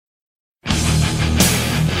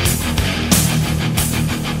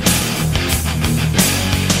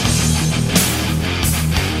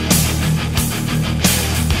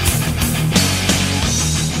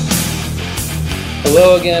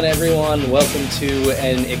Hello again, everyone. Welcome to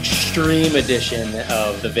an extreme edition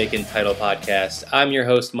of the Vacant Title Podcast. I'm your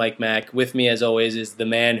host, Mike Mack. With me, as always, is the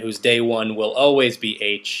man whose day one will always be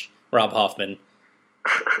H, Rob Hoffman.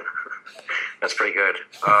 That's pretty good.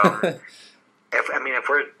 If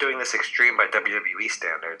we're doing this extreme by WWE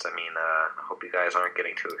standards, I hope you guys aren't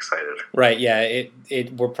getting too excited. Right, yeah.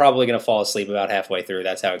 We're probably going to fall asleep about halfway through.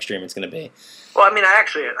 That's how extreme it's going to be. Well,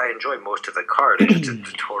 I enjoy most of the card. It's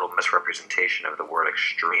just a total misrepresentation of the word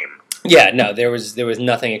extreme. Yeah, no, there was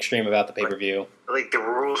nothing extreme about the pay-per-view. Like the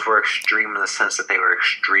rules were extreme in the sense that they were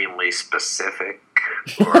extremely specific,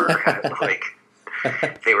 or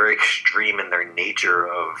they were extreme in their nature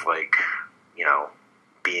of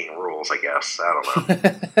being rules. I guess I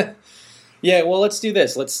don't know. Yeah, well, let's do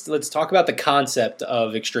this. Let's talk about the concept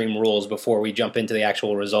of extreme rules before we jump into the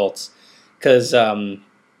actual results, because I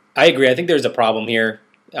agree. I think there's a problem here.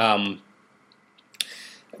 To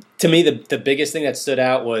me, the biggest thing that stood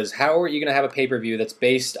out was, how are you going to have a pay-per-view that's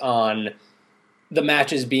based on the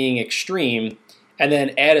matches being extreme, and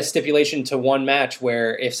then add a stipulation to one match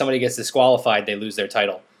where if somebody gets disqualified, they lose their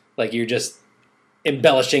title? Like, you're just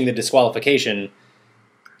embellishing the disqualification,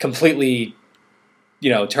 completely,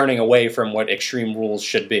 turning away from what extreme rules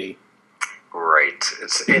should be. Right.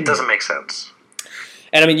 It doesn't make sense.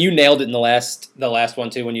 And you nailed it in the last one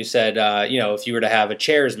too, when you said, if you were to have a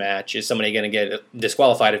chairs match, is somebody going to get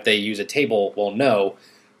disqualified if they use a table? Well, no.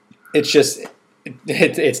 It's just,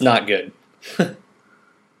 it's not good.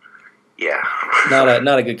 Yeah.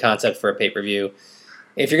 Not a good concept for a pay-per-view.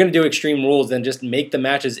 If you're going to do extreme rules, then just make the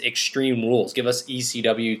matches extreme rules. Give us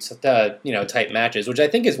ECW, type matches, which I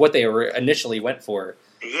think is what they initially went for.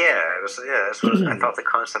 Yeah, that's what I thought the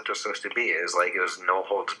concept was supposed to be. It was no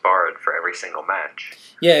holds barred for every single match.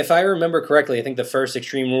 Yeah, if I remember correctly, I think the first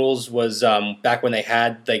Extreme Rules was back when they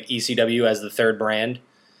had ECW as the third brand.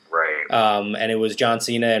 Right. And it was John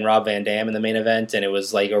Cena and Rob Van Dam in the main event, and it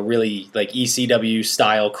was a really ECW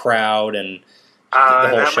style crowd and the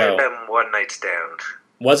whole that show. Might have been One Night Stand.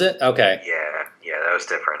 Was it? Okay. Yeah, that was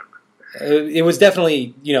different. It was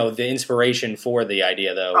definitely the inspiration for the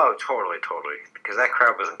idea, though. Oh, totally. Because that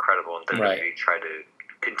crowd was incredible, and WWE Right.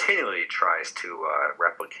 continually tries to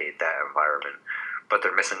replicate that environment, but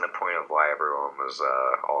they're missing the point of why everyone was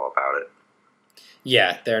all about it.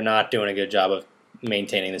 Yeah, they're not doing a good job of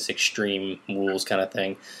maintaining this extreme rules kind of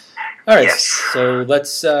thing. All right, Yes. So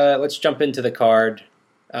let's jump into the card.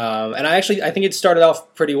 And I think it started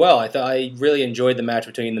off pretty well. I really enjoyed the match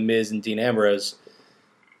between The Miz and Dean Ambrose.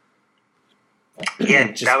 Yeah,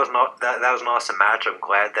 that was an awesome match. I'm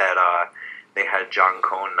glad that they had John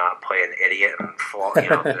Cone not play an idiot and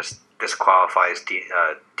just disqualifies Dean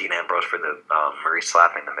Ambrose for the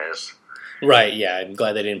re-slapping The Miz. Right, yeah, I'm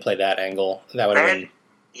glad they didn't play that angle. That would have been...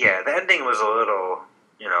 Yeah, the ending was a little,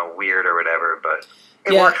 weird or whatever, but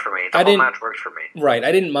it worked for me. The whole match worked for me. Right,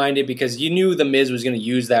 I didn't mind it because you knew The Miz was going to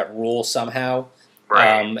use that rule somehow.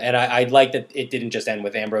 Right. And I like that it didn't just end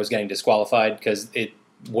with Ambrose getting disqualified, because it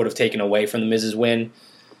would have taken away from The Miz's win.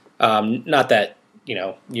 Not that,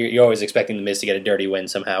 you're always expecting The Miz to get a dirty win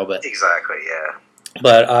somehow, but... Exactly, yeah.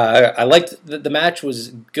 But I liked the match was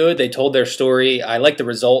good. They told their story. I liked the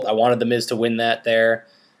result. I wanted The Miz to win that there.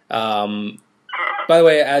 By the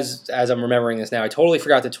way, as I'm remembering this now, I totally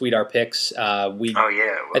forgot to tweet our picks. I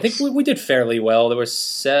think we did fairly well. There were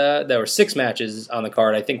 6 matches on the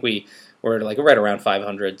card. I think we were right around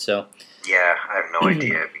 500. So yeah, I have no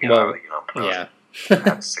idea. Yeah,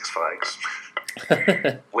 had 6 flags.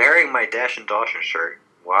 Wearing my Dash and Dawson shirt.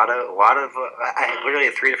 A lot of I literally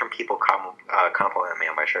had 3 different people complimenting me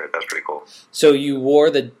on my shirt. That's pretty cool. So you wore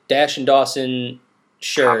the Dash and Dawson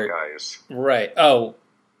shirt, Top guys. Right? Oh,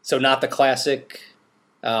 so not the classic.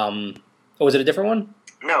 Was it a different one?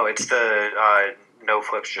 No, it's the no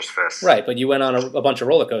flips, just fists. Right, but you went on a bunch of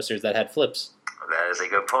roller coasters that had flips. That is a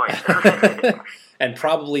good point. And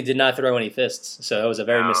probably did not throw any fists, so that was a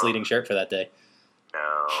very misleading shirt for that day.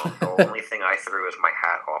 No, the only thing I threw was my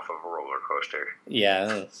hat off of a roller coaster.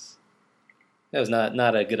 Yeah, that was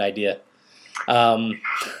not a good idea.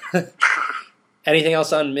 Anything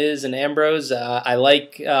else on Miz and Ambrose? I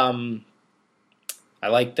like that.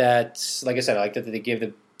 Like I said, I like that they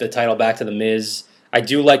give the title back to The Miz. I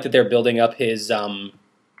do like that they're building up his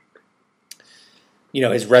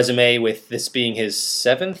his resume with this being his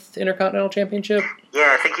 7th Intercontinental Championship.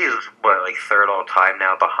 Yeah, I think he's 3rd all time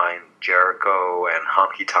now, behind Jericho and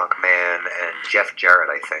Honky Tonk Man and Jeff Jarrett,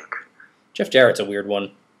 I think. Jeff Jarrett's a weird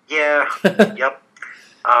one. Yeah. Yep.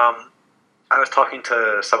 I was talking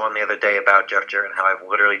to someone the other day about Jeff Jarrett and how I've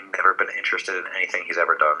literally never been interested in anything he's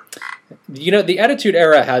ever done. The Attitude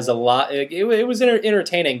Era has a lot. It was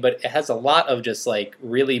entertaining, but it has a lot of just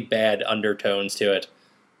really bad undertones to it.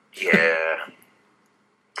 Yeah,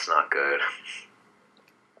 it's not good.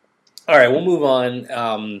 All right, we'll move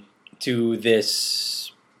on to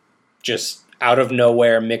this just out of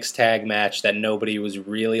nowhere mixed tag match that nobody was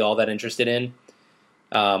really all that interested in.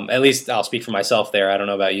 At least I'll speak for myself there. I don't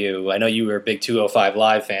know about you. I know you were a big 205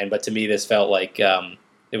 Live fan, but to me this felt like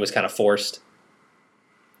it was kind of forced.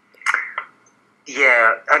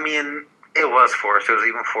 Yeah, I mean, it was forced. It was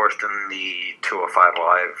even forced in the 205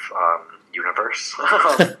 Live universe.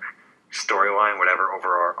 Storyline, whatever,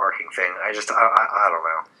 overarching thing. I don't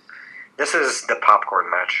know. This is the popcorn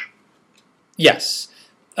match. Yes.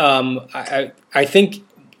 I think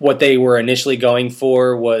what they were initially going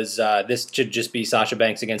for was this should just be Sasha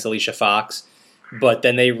Banks against Alicia Fox, but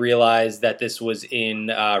then they realized that this was in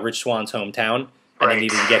Rich Swann's hometown, and they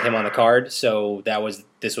needed to get him on the card, so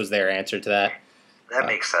this was their answer to that. That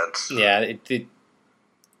makes sense. Yeah,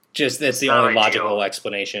 that's the only logical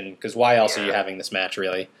explanation, because why else are you having this match,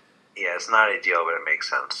 really? Yeah, it's not ideal, but it makes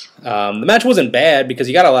sense. The match wasn't bad, because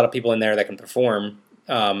you got a lot of people in there that can perform.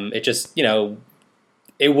 It just,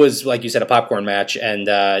 it was, like you said, a popcorn match, and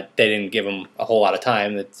they didn't give him a whole lot of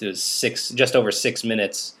time. It was just over 6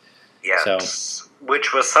 minutes. Yeah, so.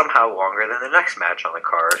 Which was somehow longer than the next match on the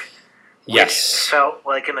card. Yes. Which felt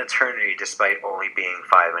like an eternity despite only being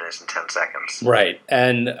 5 minutes and 10 seconds. Right,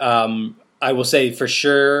 and I will say for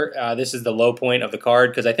sure this is the low point of the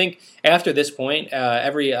card, because I think after this point,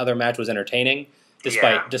 every other match was entertaining,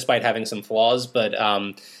 despite having some flaws. But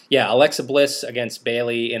Alexa Bliss against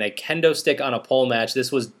Bayley in a kendo stick on a pole match.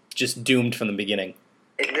 This was just doomed from the beginning.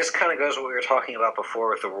 And this kind of goes to what we were talking about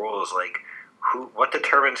before with the rules. Like, what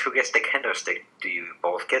determines who gets the kendo stick? Do you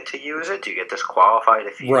both get to use it? Do you get disqualified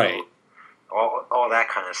if you... Right. All that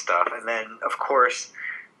kind of stuff. And then, of course,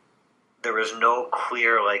 there was no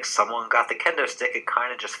clear, like, someone got the kendo stick. It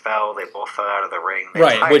kind of just fell. They both fell out of the ring.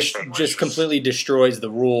 Which just completely destroys the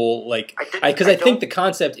rule. Like, because I think the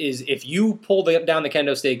concept is if you pull down the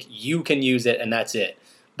kendo stick, you can use it, and that's it.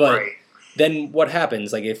 But then what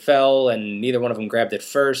happens? Like, it fell, and neither one of them grabbed it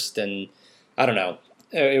first, and I don't know.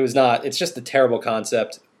 It's just a terrible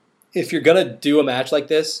concept. If you're going to do a match like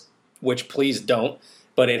this, which please don't,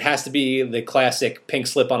 but it has to be the classic pink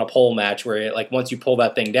slip on a pole match where, once you pull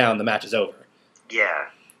that thing down, the match is over. Yeah.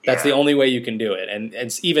 That's the only way you can do it.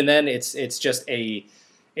 And even then, it's just a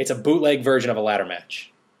bootleg version of a ladder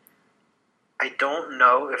match. I don't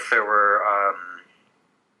know if there were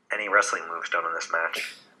any wrestling moves done in this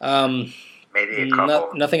match. Maybe a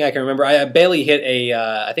couple. Nothing I can remember. Bayley hit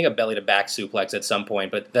I think a belly-to-back suplex at some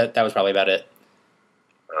point, but that was probably about it.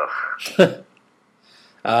 Ugh.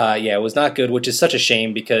 It was not good, which is such a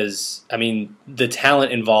shame because, I mean, the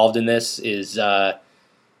talent involved in this is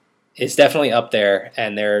definitely up there,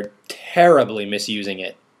 and they're terribly misusing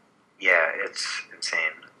it. Yeah, it's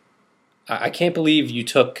insane. I can't believe you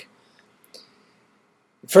took...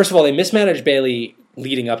 First of all, they mismanaged Bayley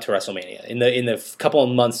leading up to WrestleMania, in the couple of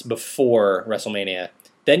months before WrestleMania.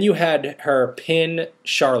 Then you had her pin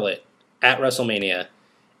Charlotte at WrestleMania,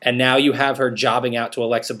 and now you have her jobbing out to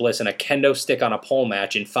Alexa Bliss in a kendo stick on a pole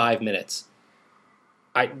match in 5 minutes.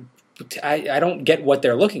 I don't get what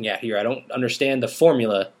they're looking at here. I don't understand the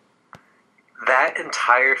formula. That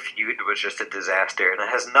entire feud was just a disaster, and it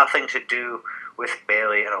has nothing to do with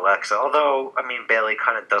Bayley and Alexa. Although, I mean, Bayley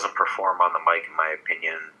kind of doesn't perform on the mic, in my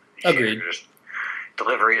opinion. Agreed.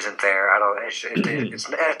 Delivery isn't there.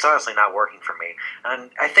 It's honestly not working for me. And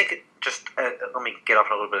I think let me get off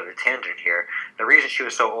on a little bit of a tangent here. The reason she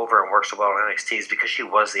was so over and worked so well in NXT is because she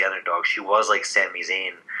was the underdog. She was like Sami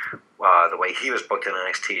Zayn, the way he was booked in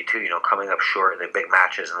NXT too, coming up short in the big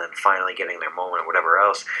matches and then finally getting their moment or whatever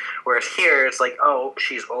else. Whereas here, it's like, oh,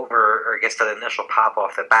 she's over or gets that initial pop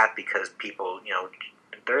off the bat because people,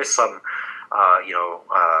 there is some,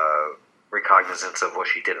 recognizance of what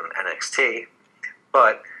she did in NXT.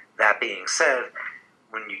 But that being said,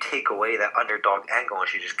 when you take away that underdog angle and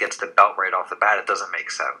she just gets the belt right off the bat, it doesn't make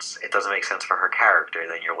sense. It doesn't make sense for her character.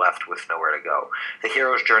 Then you're left with nowhere to go. The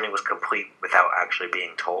hero's journey was complete without actually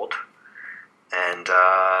being told. And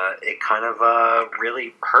it kind of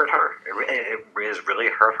really hurt her. It has really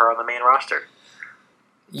hurt her on the main roster.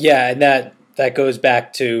 Yeah, and that goes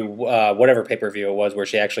back to whatever pay-per-view it was where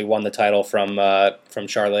she actually won the title from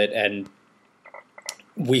Charlotte, and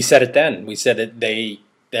we said it then. We said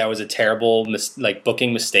that was a terrible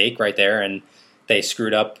booking mistake right there, and they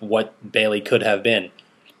screwed up what Bayley could have been.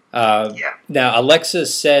 Now, Alexa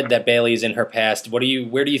said that Bayley's in her past. Where do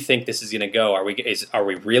you think this is going to go? Are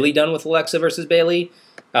we really done with Alexa versus Bayley?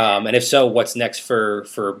 And if so, what's next for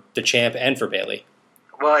the champ and for Bayley?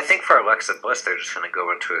 Well, I think for Alexa Bliss, they're just going to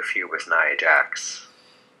go into a feud with Nia Jax.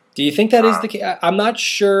 Do you think that is the case? I'm not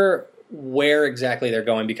sure where exactly they're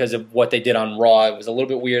going because of what they did on Raw. It was a little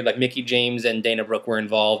bit weird. Like Mickey James and Dana Brooke were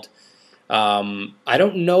involved. I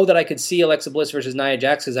don't know that I could see Alexa Bliss versus Nia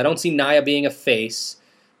Jax because I don't see Nia being a face.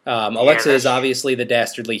 Alexa is obviously the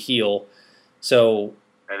dastardly heel, so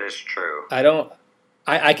that is true.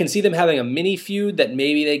 I can see them having a mini feud that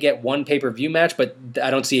maybe they get one pay-per-view match, but I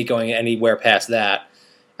don't see it going anywhere past that.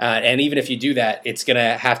 And even if you do that, it's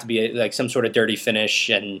gonna have to be like some sort of dirty finish,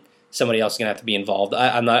 and somebody else is gonna have to be involved.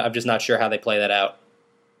 I'm just not sure how they play that out.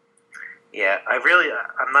 Yeah,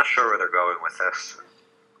 I'm not sure where they're going with this.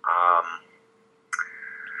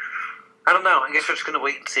 I don't know. I guess we're just going to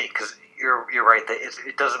wait and see because you're right that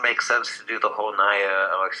it doesn't make sense to do the whole Nia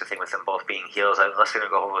Alexa thing with them both being heels unless they're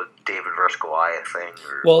going to go with David versus Goliath thing.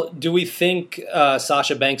 Well, do we think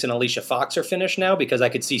Sasha Banks and Alicia Fox are finished now? Because I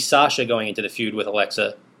could see Sasha going into the feud with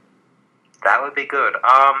Alexa. That would be good.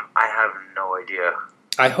 I have no idea.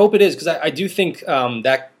 I hope it is because I do think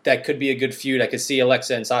that could be a good feud. I could see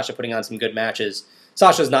Alexa and Sasha putting on some good matches.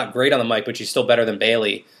 Sasha's not great on the mic, but she's still better than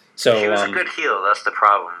Bayley. So she was a good heel. That's the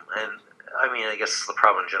problem. And I mean, I guess the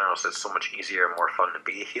problem in general is it's so much easier and more fun to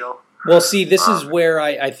be a heel. Well, see, this is where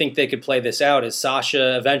I think they could play this out. Is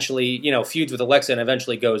Sasha eventually, feuds with Alexa and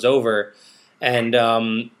eventually goes over, and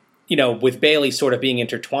with Bayley sort of being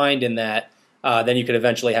intertwined in that, then you could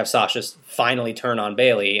eventually have Sasha finally turn on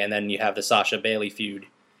Bayley, and then you have the Sasha Bayley feud.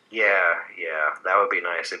 Yeah, that would be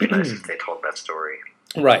nice. It'd be nice if they told that story.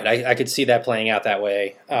 Right, I could see that playing out that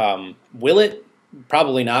way. Will it?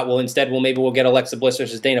 Probably not. Well, instead, maybe we'll get Alexa Bliss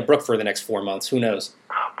versus Dana Brooke for the next 4 months. Who knows?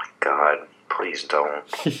 Oh my God! Please don't.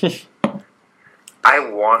 I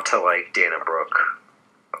want to like Dana Brooke,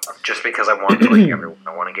 just because I want to like everyone.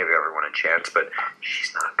 I want to give everyone a chance, but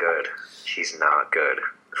she's not good. She's not good.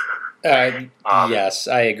 Yes,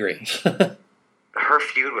 I agree. Her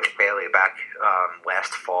feud with Bayley back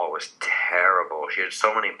last fall was terrible. She had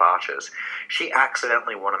so many botches. She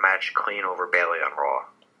accidentally won a match clean over Bayley on Raw.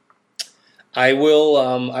 I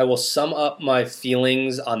will sum up my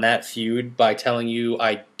feelings on that feud by telling you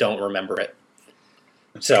I don't remember it.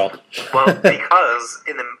 So well, because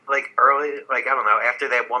in the early I don't know, after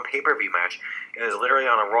that one pay-per-view match, it was literally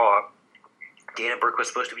on a Raw. Dana Brooke was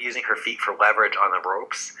supposed to be using her feet for leverage on the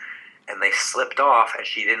ropes, and they slipped off, and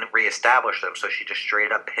she didn't reestablish them, so she just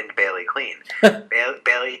straight up pinned Bayley clean.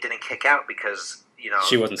 Bayley didn't kick out because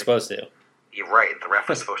she wasn't supposed to. You're right. The ref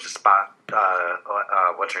was supposed to spot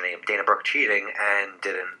what's her name, Dana Brooke cheating, and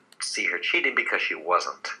didn't see her cheating because she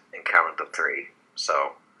wasn't and counted the 3.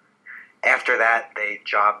 So after that, they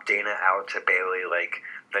jobbed Dana out to Bayley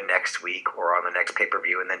the next week or on the next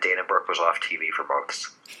pay-per-view, and then Dana Brooke was off TV for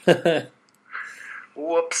months.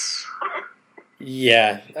 Whoops.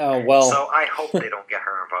 Yeah. Oh well. So I hope they don't get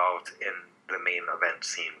her involved in the main event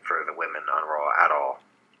scene for the women on Raw at all.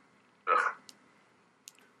 Ugh.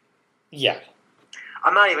 Yeah.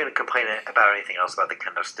 I'm not even complaining about anything else about the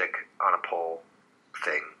kendo stick on a pole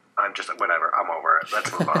thing. I'm just, whatever. I'm over it.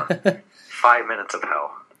 Let's move on. 5 minutes of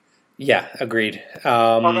hell. Yeah, agreed.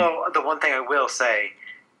 Although, the one thing I will say,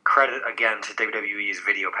 credit again to WWE's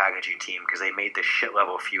video packaging team because they made the shit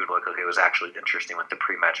level feud look like it was actually interesting with the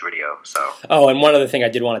pre-match video. So. Oh, and one other thing I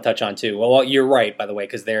did want to touch on too. Well, you're right, by the way,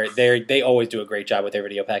 because they always do a great job with their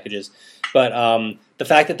video packages. But the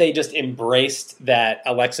fact that they just embraced that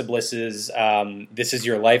Alexa Bliss's "This Is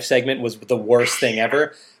Your Life" segment was the worst thing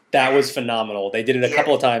ever. That was phenomenal. They did it a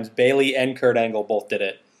couple of times. Bayley and Kurt Angle both did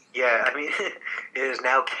it. Yeah, I mean, it is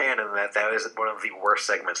now canon that was one of the worst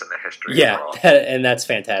segments in the history. Yeah, and that's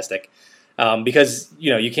fantastic. Because,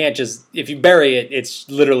 you can't just, if you bury it, it's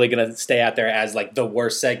literally going to stay out there as the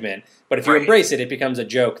worst segment. But if you embrace it, it becomes a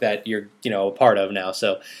joke that you're, a part of now.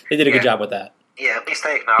 So they did a good job with that. Yeah, at least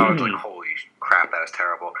they acknowledged, holy crap, that was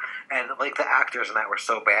terrible. And, the actors in that were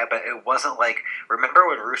so bad, but it wasn't remember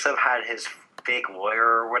when Rusev had his fake lawyer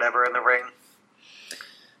or whatever in the ring?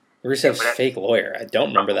 Rusev's fake lawyer. I don't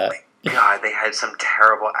remember that. God, they had some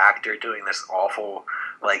terrible actor doing this awful,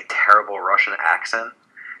 terrible Russian accent,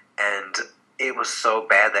 and it was so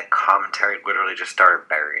bad that commentary literally just started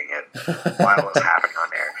burying it while it was happening on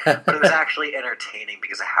air. But it was actually entertaining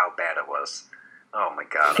because of how bad it was. Oh my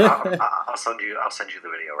God! I'll send you the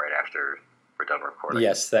video right after we're done recording.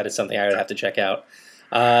 Yes, that is something I would have to check out.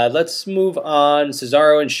 Let's move on.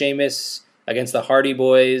 Cesaro and Sheamus against the Hardy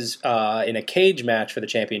Boys in a cage match for the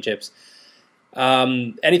championships.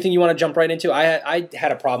 Anything you want to jump right into? I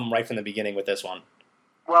had a problem right from the beginning with this one.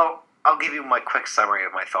 Well, I'll give you my quick summary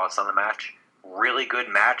of my thoughts on the match. Really good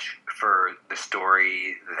match for the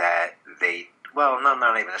story that they... Well, no,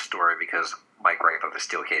 not even a story because my gripe of the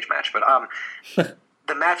steel cage match. But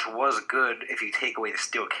the match was good if you take away the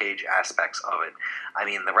steel cage aspects of it. I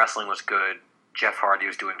mean, the wrestling was good. Jeff Hardy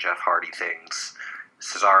was doing Jeff Hardy things.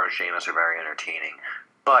 Cesaro and Sheamus are very entertaining.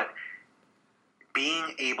 But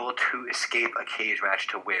being able to escape a cage match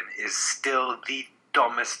to win is still the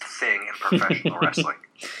dumbest thing in professional wrestling.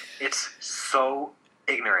 It's so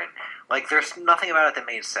ignorant. Like, there's nothing about it that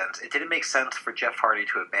made sense. It didn't make sense for Jeff Hardy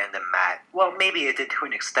to abandon Matt. Well, maybe it did to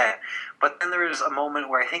an extent, but then there was a moment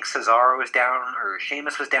where I think Cesaro was down, or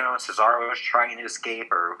Sheamus was down, and Cesaro was trying to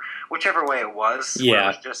escape, or whichever way it was. Yeah. Where it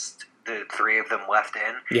was just the three of them left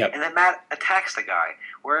in. Yep. And then Matt attacks the guy.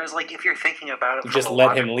 Whereas, like, if you're thinking about it, You just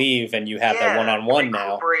let him leave, and you have that one-on-one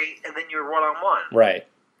now. And then you're one-on-one. Right.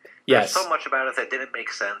 Yes. There's so much about it that didn't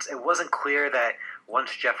make sense. It wasn't clear that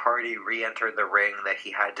once Jeff Hardy re-entered the ring that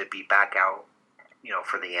he had to be back out,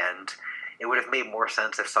 for the end. It would have made more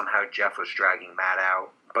sense if somehow Jeff was dragging Matt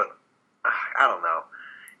out. But I don't know.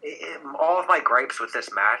 All of my gripes with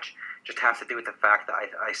this match just have to do with the fact that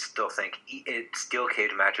I still think steel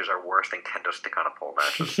cage matches are worse than kendo stick on a pole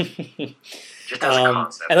matches. Just as a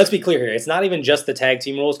concept. And let's be clear here. It's not even just the tag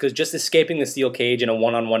team rules, because just escaping the steel cage in a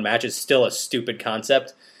one-on-one match is still a stupid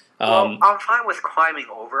concept. Well, I'm fine with climbing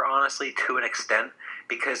over, honestly, to an extent,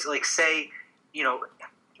 because, like, say, you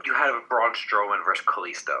had a Braun Strowman versus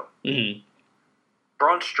Kalisto. Mm-hmm.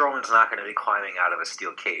 Braun Strowman's not going to be climbing out of a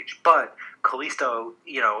steel cage, but Kalisto,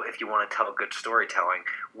 if you want to tell good storytelling,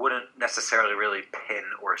 wouldn't necessarily really pin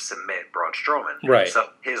or submit Braun Strowman. Right.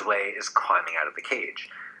 So his way is climbing out of the cage.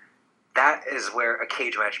 That is where a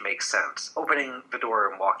cage match makes sense. Opening the door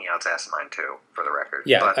and walking out's asinine too, for the record.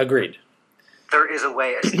 Yeah, but agreed. there is a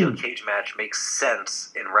way a steel cage match makes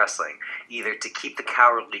sense in wrestling, either to keep the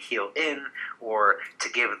cowardly heel in, or to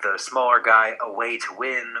give the smaller guy a way to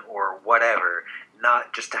win, or whatever,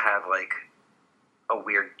 not just to have, like, a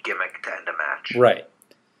weird gimmick to end a match. Right.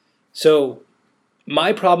 So,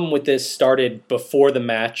 my problem with this started before the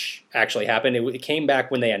match actually happened. It came back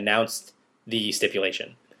when they announced the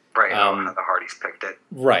stipulation. Right, how the Hardys picked it.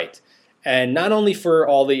 Right. And not only for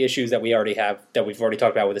all the issues that we've already talked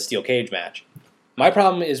about with the steel cage match. My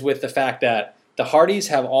problem is with the fact that the Hardys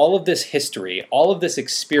have all of this history, all of this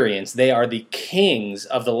experience. They are the kings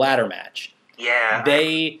of the ladder match. Yeah.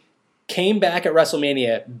 They came back at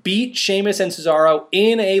WrestleMania, beat Sheamus and Cesaro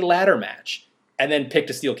in a ladder match, and then picked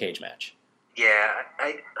a steel cage match. Yeah,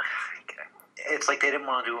 it's like they didn't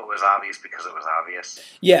want to do what was obvious because it was obvious.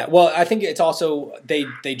 Yeah, well, I think it's also they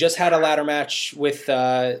just had a ladder match with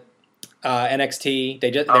NXT.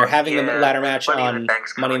 They're having a ladder match on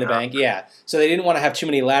Money in the Bank. Yeah, so they didn't want to have too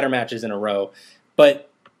many ladder matches in a row. But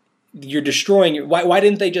you're destroying. Why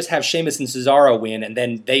didn't they just have Sheamus and Cesaro win and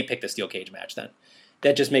then they pick the steel cage match then?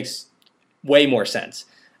 That just makes way more sense.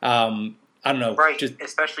 I don't know. Right,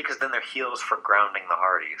 especially because then they're heels for grounding the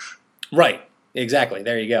Hardys. Right, exactly.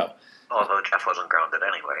 There you go. Although Jeff wasn't grounded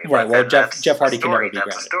anyway. Right, well, Jeff Hardy can never be grounded.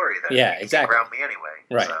 That's the story then. Yeah, exactly. Ground me anyway.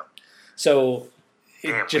 Right. So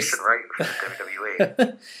damn, just, we should write for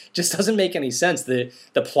WWE. Just doesn't make any sense. The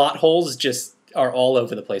plot holes just are all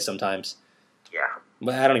over the place sometimes. Yeah.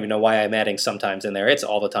 But I don't even know why I'm adding sometimes in there. It's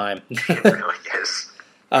all the time. It really is.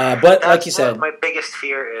 But that's like you said, my biggest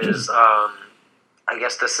fear is, I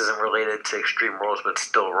guess this isn't related to Extreme Rules, but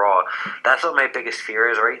still Raw. That's what my biggest fear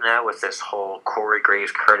is right now with this whole Corey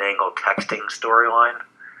Graves, Kurt Angle texting storyline.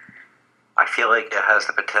 I feel like it has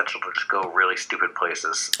the potential to just go really stupid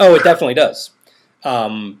places. Oh, it definitely does.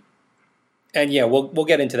 And yeah, we'll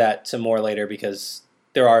get into that some more later because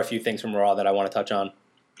there are a few things from Raw that I want to touch on.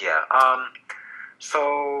 Yeah.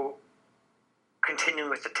 So, continuing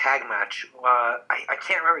with the tag match, I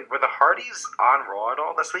can't remember. Were the Hardys on Raw at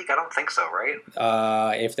all this week? I don't think so, right?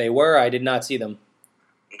 If they were, I did not see them.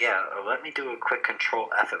 Yeah, let me do a quick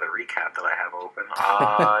Control F of the recap that I have open.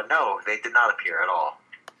 No, they did not appear at all.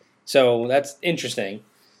 So that's interesting.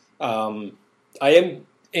 I am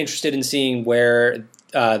interested in seeing where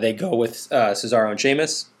they go with Cesaro and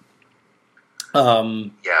Sheamus.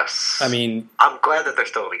 Yes. I mean, I'm glad that they're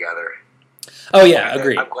still together. Oh yeah,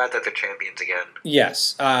 agreed. I'm glad that they're champions again.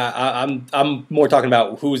 Yes, I'm more talking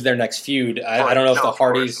about who's their next feud. I don't know if the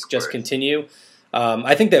Hardys just continue.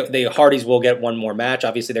 I think that the Hardys will get one more match.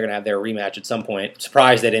 Obviously, they're going to have their rematch at some point.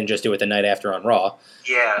 Surprised they didn't just do it the night after on Raw.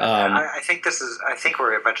 Yeah, I think this is. I think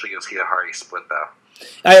we're eventually going to see the Hardys split, though.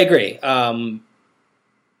 I agree,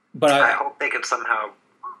 but I hope they can somehow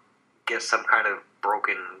get some kind of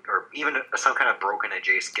broken, or even some kind of broken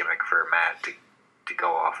adjacent gimmick for Matt to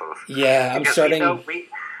go off of. Yeah, I'm starting.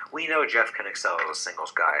 We know Jeff can excel as a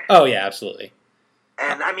singles guy. Oh yeah, absolutely.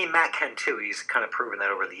 And I mean, Matt can too. He's kind of proven that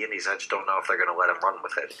over the Indies. I just don't know if they're going to let him run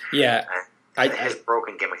with it. Yeah, his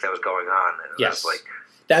broken gimmick that was going on. Yes, was like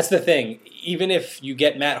That's the thing. Even if you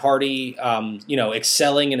get Matt Hardy,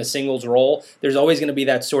 excelling in a singles role, there's always going to be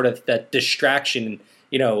that sort of that distraction,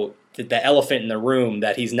 the elephant in the room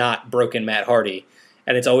that he's not broken Matt Hardy,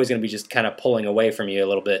 and it's always going to be just kind of pulling away from you a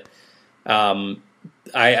little bit.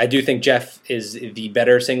 I do think Jeff is the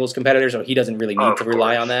better singles competitor, so he doesn't really need to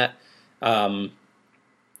rely on that.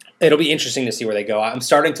 It'll be interesting to see where they go. I'm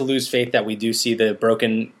starting to lose faith that we do see the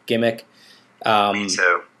broken gimmick. Me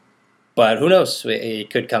too. But who knows? It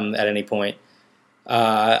could come at any point.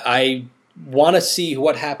 I want to see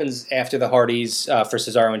what happens after the Hardys for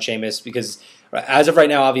Cesaro and Sheamus, because as of right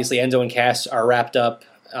now, obviously Enzo and Cass are wrapped up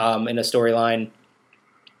in a storyline.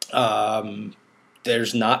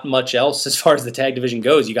 There's not much else as far as the tag division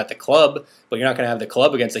goes. You got the club, but you're not going to have the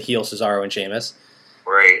club against the heel Cesaro and Sheamus.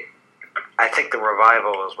 Right. I think the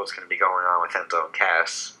Revival is what's going to be going on with Enzo and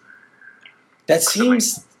Cass. That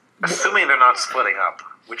seems... Assuming they're not splitting up,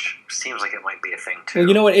 which seems like it might be a thing, too. Well,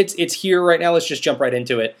 you know what? It's here right now. Let's just jump right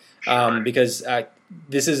into it, Sure. because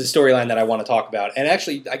this is a storyline that I want to talk about. And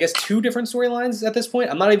actually, I guess 2 different storylines at this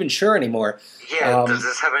point. I'm not even sure anymore. Yeah, does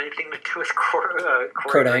this have anything to do with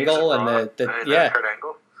Kurt Angle and the Kurt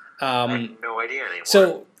Angle? I have no idea anymore.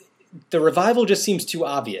 So the Revival just seems too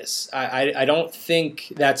obvious. I don't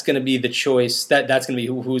think that's going to be the choice. That's going to be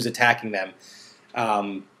who's attacking them.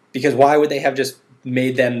 Because why would they have just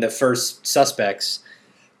made them the first suspects?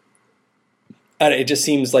 It just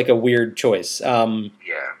seems like a weird choice. Yeah.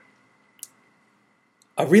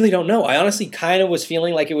 I really don't know. I honestly kind of was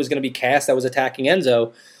feeling like it was going to be Cass that was attacking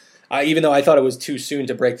Enzo, even though I thought it was too soon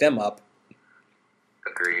to break them up.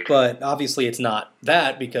 Agreed. But obviously it's not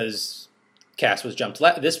that, because Cass was jumped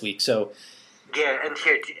this week. So yeah, and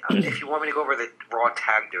here, if you want me to go over the Raw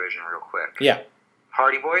Tag Division real quick. Yeah.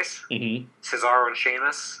 Hardy Boys, Mm-hmm. Cesaro and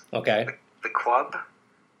Sheamus, Okay. the Club,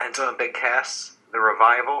 Enzo and Big Cass, the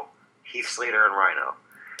Revival, Heath Slater and Rhino.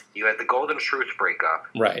 You had the Golden Truth breakup.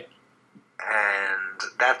 Right. And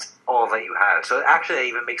that's all that you have. So actually, it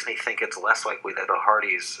even makes me think it's less likely that the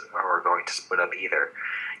Hardys are going to split up either.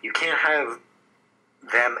 You can't have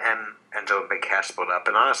them and Enzo and Big Cass split up.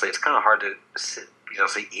 And honestly, it's kind of hard to see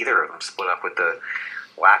either of them split up with the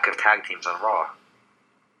lack of tag teams on Raw.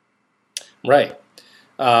 Right.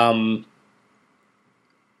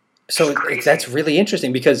 So that's really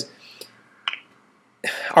interesting, because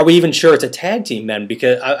are we even sure it's a tag team then?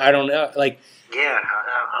 Because I don't know. Like, yeah,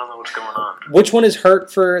 I don't know what's going on. Which one is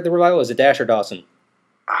hurt for the Revival? Is it Dash or Dawson?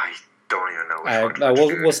 I don't even know which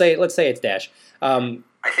one. Let's say it's Dash. I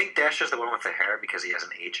think Dash is the one with the hair because he has an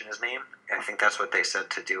H in his name. And I think that's what they said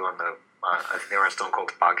to do on the I think they were on Stone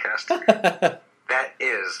Cold's podcast. That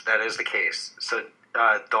is the case. So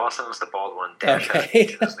Dawson's the bald one. Dash has an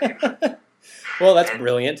H in his name. Well, that's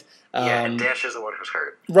brilliant. And Dash is the one who's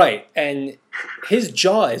hurt. Right, and his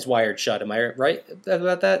jaw is wired shut. Am I right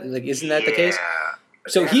about that? Like, isn't that the case?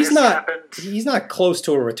 So he's not close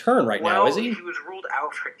to a return right now, is he? He was ruled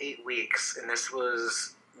out for 8 weeks, and this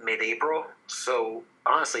was mid-April. So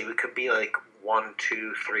honestly, we could be like 1,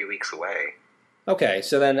 2, 3 weeks away. Okay,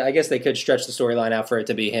 so then I guess they could stretch the storyline out for it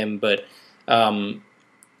to be him, but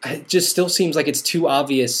it just still seems like it's too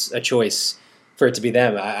obvious a choice for it to be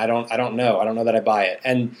them. I don't know. I don't know that I buy it.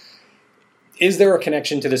 And is there a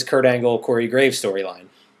connection to this Kurt Angle, Corey Graves storyline?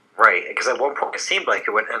 Right, because at one point it seemed like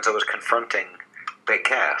it when Enzo was confronting Big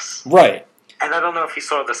Cass. Right. And I don't know if you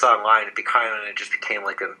saw this online. It just became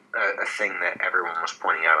like a thing that everyone was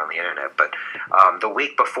pointing out on the internet. But the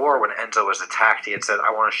week before, when Enzo was attacked, he had said,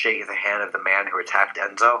 "I want to shake the hand of the man who attacked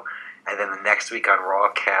Enzo." And then the next week on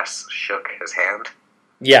Raw, Cass shook his hand.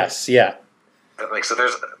 Yes, yeah. Like, so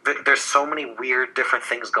there's so many weird different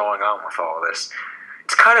things going on with all of this.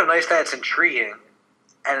 It's kind of nice that it's intriguing,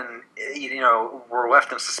 and we're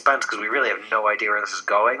left in suspense because we really have no idea where this is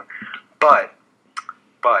going. But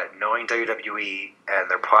knowing WWE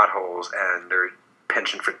and their plot holes and their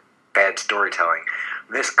penchant for bad storytelling,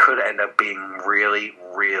 this could end up being really,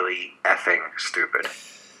 really effing stupid.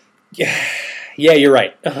 Yeah, you're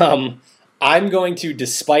right. I'm going to,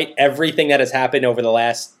 despite everything that has happened over the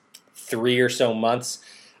last 3 or so months,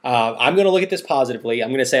 I'm going to look at this positively. I'm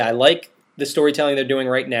going to say I like the storytelling they're doing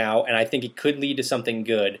right now, and I think it could lead to something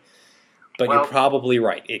good. But you're probably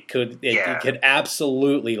right. It could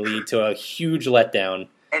absolutely lead to a huge letdown.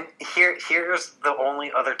 And here's the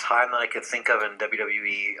only other time that I could think of in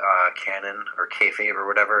WWE canon or kayfabe or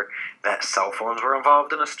whatever that cell phones were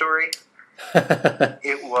involved in a story.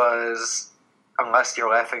 It was, unless you're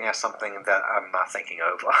laughing at something that I'm not thinking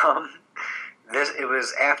of. It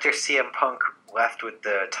was after CM Punk left with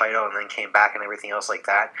the title and then came back and everything else like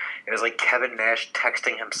that. It was like Kevin Nash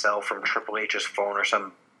texting himself from Triple H's phone or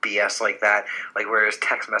some BS like that, like where his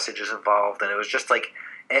text messages involved, and it was just like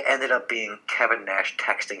it ended up being Kevin Nash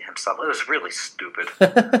texting himself. It was really stupid.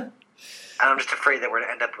 And I'm just afraid that we're going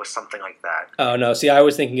to end up with something like that. Oh, no. See, I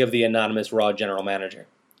was thinking of the anonymous Raw general manager.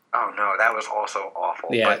 Oh, no, that was also awful.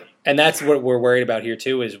 Yeah, but, and that's what we're worried about here,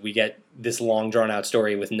 too, is we get this long, drawn-out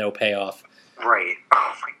story with no payoff. Right.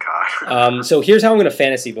 Oh, my God. So here's how I'm going to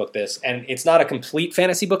fantasy book this. And it's not a complete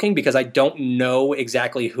fantasy booking because I don't know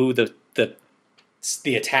exactly who the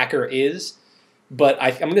attacker is. But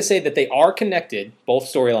I'm going to say that they are connected, both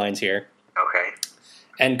storylines here. Okay.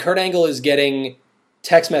 And Kurt Angle is getting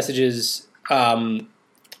text messages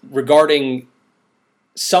regarding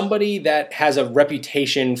somebody that has a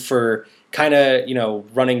reputation for kind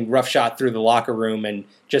of, running roughshod through the locker room and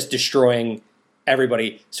just destroying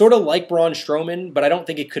everybody. Sort of like Braun Strowman, but I don't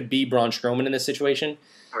think it could be Braun Strowman in this situation.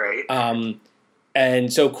 Right.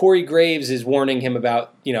 And so Corey Graves is warning him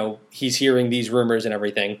about, he's hearing these rumors and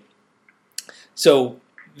everything. So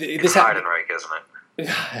it's Heidenreich, isn't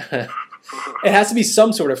it? It has to be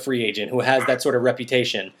some sort of free agent who has that sort of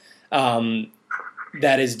reputation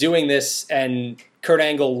that is doing this, and Kurt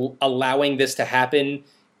Angle allowing this to happen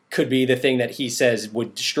could be the thing that he says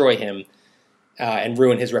would destroy him and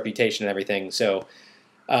ruin his reputation and everything. So,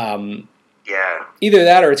 yeah, either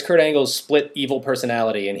that or it's Kurt Angle's split evil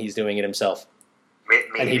personality, and he's doing it himself, maybe,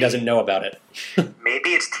 and he doesn't know about it.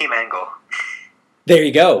 Maybe it's Team Angle. There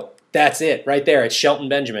you go. That's it, right there. It's Shelton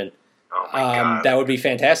Benjamin. Oh my God, that would be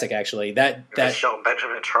fantastic. Actually, that Shelton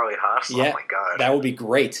Benjamin and Charlie Haas. Yeah, oh my God, that would be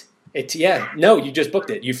great. No, you just booked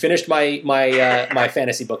it. You finished my my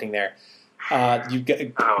fantasy booking there.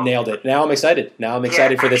 Nailed it. Now I'm excited.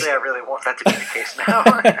 For this. I really want that to be the case now.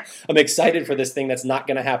 I'm excited for this thing that's not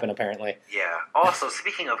going to happen, apparently. Yeah. Also,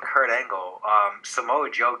 speaking of Kurt Angle, Samoa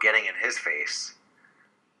Joe getting in his face,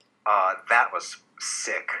 that was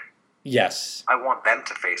sick. Yes. I want them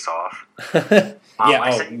to face off. Man.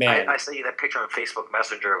 I sent you that picture on Facebook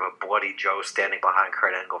Messenger of a bloody Joe standing behind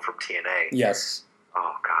Kurt Angle from TNA. Yes.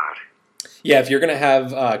 Oh, God. Yeah, if you're going to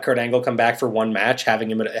have Kurt Angle come back for one match, having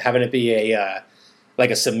it be a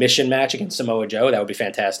submission match against Samoa Joe, that would be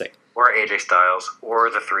fantastic. Or AJ Styles, or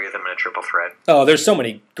the three of them in a triple threat. Oh, there's so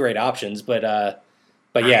many great options, but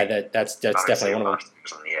yeah, that's definitely one of them.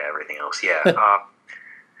 Yeah, everything else, yeah.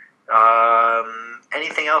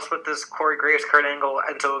 Anything else with this Corey Graves, Kurt Angle,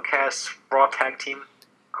 Enzo and Cass Raw tag team?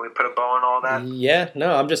 Can we put a bow on all that? Yeah,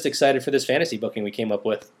 no, I'm just excited for this fantasy booking we came up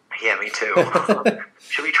with. Yeah, me too.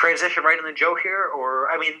 Should we transition right into Joe here? Or,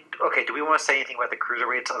 okay, do we want to say anything about the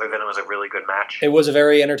Cruiserweights other than it was a really good match? It was a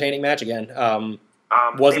very entertaining match again.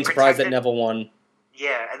 Wasn't surprised that Neville won.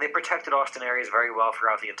 Yeah, and they protected Austin Aries very well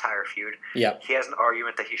throughout the entire feud. Yeah. He has an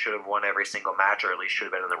argument that he should have won every single match, or at least should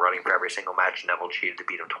have been in the running for every single match. Neville cheated to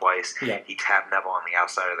beat him twice. Yeah. He tapped Neville on the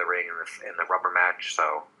outside of the ring in the rubber match,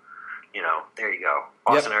 so, there you go.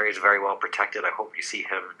 Austin Aries is very well protected. I hope you see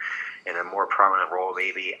him in a more prominent role,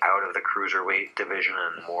 maybe out of the Cruiserweight division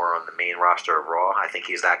and more on the main roster of Raw. I think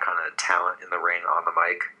he's that kind of talent in the ring, on the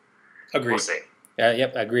mic. Agreed. We'll see.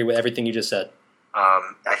 Yep, I agree with everything you just said.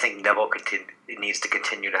 I think Neville needs to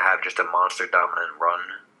continue to have just a monster-dominant run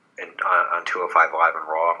on 205 Live and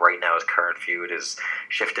Raw. Right now, his current feud is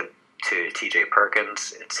shifted to TJ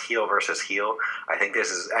Perkins. It's heel versus heel. I think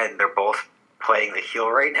and they're both playing the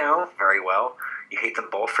heel right now very well. You hate them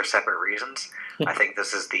both for separate reasons. I think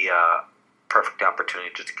this is the perfect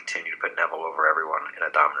opportunity just to continue to put Neville over everyone in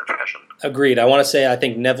a dominant fashion. Agreed. I want to say I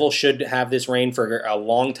think Neville should have this reign for a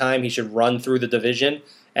long time. He should run through the division,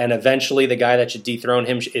 and eventually the guy that should dethrone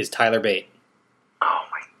him is Tyler Bate. Oh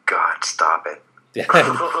my God, stop it.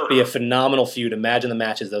 It'd be a phenomenal feud. Imagine the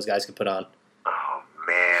matches those guys could put on. Oh,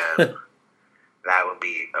 man. That would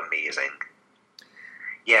be amazing.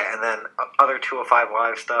 Yeah, and then other 205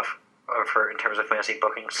 Live stuff in terms of fantasy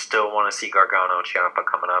booking, still want to see Gargano and Ciampa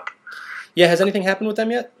coming up. Yeah, has anything happened with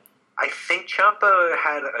them yet? I think Ciampa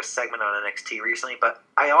had a segment on NXT recently, but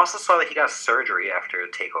I also saw that he got surgery after a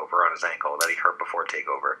takeover on his ankle that he hurt before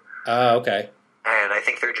takeover. Oh, okay. And I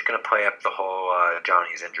think they're just going to play up the whole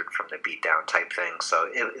Johnny's injured from the beatdown type thing. So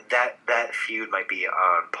that feud might be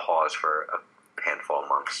on pause for a handful of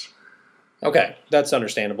months. Okay, that's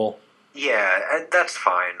understandable. Yeah, and that's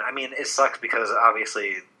fine. I mean, it sucks because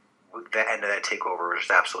obviously the end of that takeover was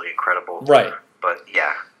just absolutely incredible. Right. But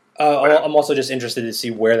yeah. I'm also just interested to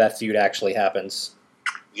see where that feud actually happens.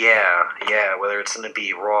 Yeah, whether it's going to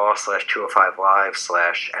be Raw /205 Live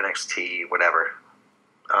 /NXT, whatever.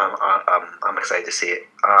 I'm excited to see it.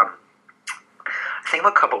 I think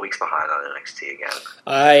I'm a couple weeks behind on NXT again.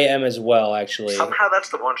 I am as well, actually. Somehow that's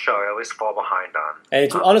the one show I always fall behind on. And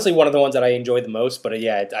it's honestly one of the ones that I enjoy the most, but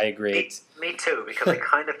yeah, I agree. Me too, because I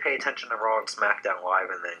kind of pay attention to Raw and SmackDown Live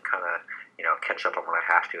and then kind of, catch up on what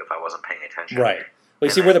I have to if I wasn't paying attention. Right. Well,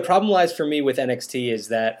 you see, where the problem lies for me with NXT is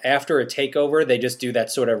that after a takeover, they just do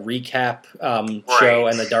that sort of recap show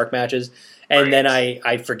and the dark matches. And then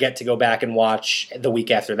I forget to go back and watch the week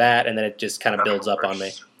after that, and then it just kind of builds up on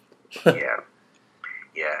me. Yeah.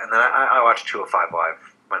 Yeah, and then I watch 205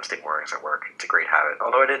 Live Wednesday mornings at work. It's a great habit.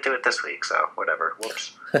 Although I didn't do it this week, so whatever.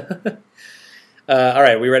 Whoops. All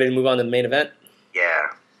right, we ready to move on to the main event? Yeah.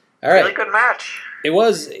 All right. Really good match. It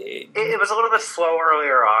was. It was a little bit slow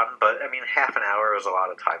earlier on, but, I mean, half an hour was a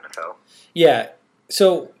lot of time to fill. Yeah.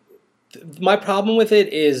 So, my problem with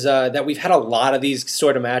it is that we've had a lot of these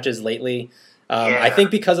sort of matches lately. I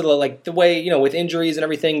think because of the way, with injuries and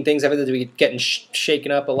everything, things have to be getting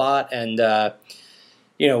shaken up a lot. And,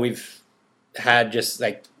 we've had just,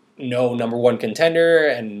 no number one contender,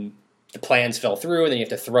 and the plans fell through, and then you have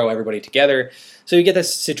to throw everybody together. So you get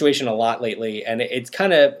this situation a lot lately, and it's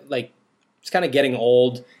kind of getting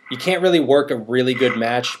old. You can't really work a really good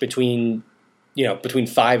match between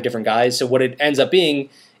 5 different guys. So what it ends up being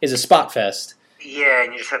is a spot fest. Yeah,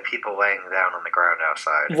 and you just have people laying down on the ground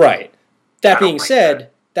outside. Right. That being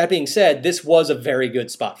said, this was a very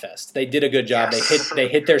good spot fest. They did a good job. Yes. They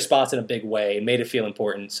hit their spots in a big way and made it feel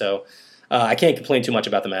important. So I can't complain too much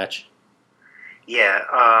about the match. Yeah,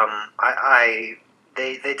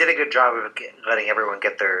 they did a good job of letting everyone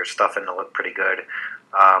get their stuff in to look pretty good.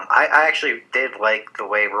 I actually did like the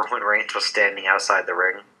way Roman Reigns was standing outside the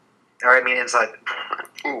ring. Or, I mean, inside.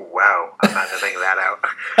 Ooh, wow. I'm not editing that out.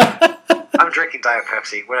 I'm drinking Diet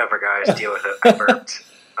Pepsi. Whatever, guys. Deal with it. I burped.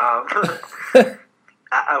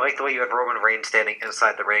 I like the way you had Roman Reigns standing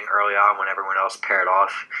inside the ring early on when everyone else paired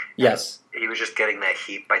off. Yes. He was just getting that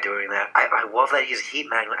heat by doing that. I love that he's a heat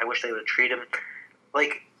magnet. I wish they would have treated him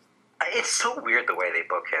like... It's so weird the way they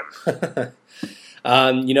book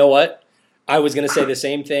him. You know what? I was going to say the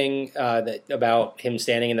same thing about him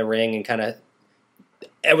standing in the ring and kind of...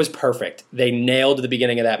 It was perfect. They nailed the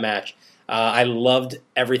beginning of that match. I loved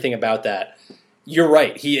everything about that. You're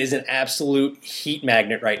right. He is an absolute heat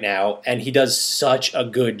magnet right now, and he does such a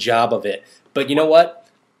good job of it. But you know what?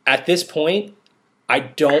 At this point, I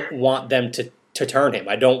don't want them to turn him.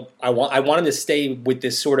 I want him to stay with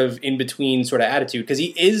this sort of in-between sort of attitude, because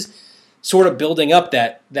he is sort of building up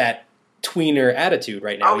that tweener attitude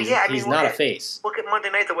right now. He's not a face. Look at Monday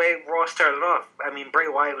night, the way Raw started off. I mean, Bray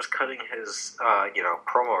Wyatt was cutting his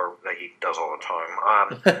promo that he does all the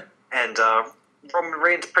time. And Roman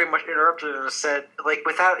Reigns pretty much interrupted and said,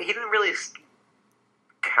 he didn't really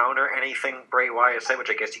counter anything Bray Wyatt said, which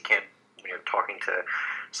I guess you can't when you're talking to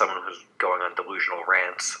someone who's going on delusional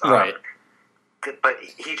rants. Right. But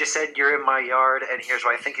he just said, "You're in my yard, and here's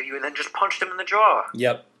what I think of you," and then just punched him in the jaw.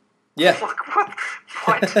 Yep. Yeah. What?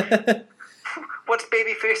 What's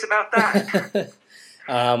babyface about that?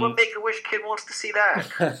 What Make-A-Wish kid wants to see that?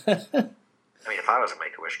 I mean, if I was a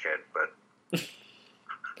Make-A-Wish kid, but...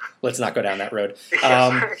 Let's not go down that road.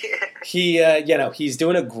 He's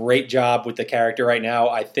doing a great job with the character right now.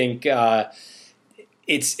 I think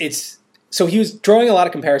it's... So he was drawing a lot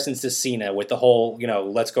of comparisons to Cena with the whole,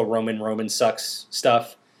 let's go Roman sucks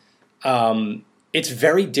stuff. It's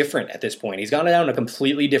very different at this point. He's gone down a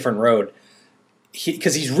completely different road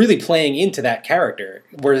because he's really playing into that character.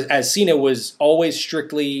 Whereas Cena was always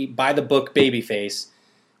strictly by the book babyface,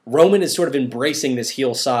 Roman is sort of embracing this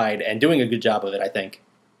heel side and doing a good job of it, I think.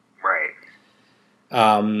 Right.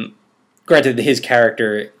 Granted, his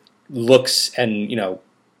character looks and,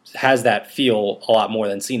 has that feel a lot more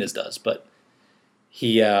than Cena's does, but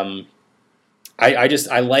he...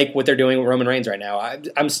 I like what they're doing with Roman Reigns right now.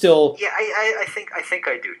 I'm still... Yeah, I think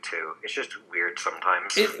I do too. It's just weird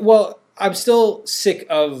sometimes. I'm still sick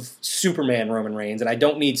of Superman Roman Reigns, and I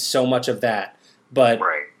don't need so much of that. But,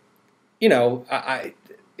 right.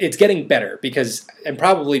 It's getting better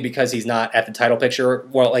probably because he's not at the title picture,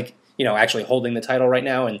 actually holding the title right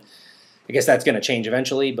now, and I guess that's going to change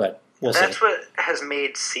eventually, but we'll see. That's what has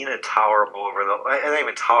made Cena tolerable not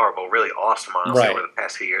even tolerable, really awesome, honestly, over the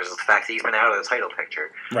past few years, is the fact that he's been out of the title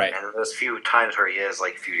picture. Right. And those few times where he is,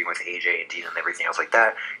 feuding with AJ and Dean and everything else like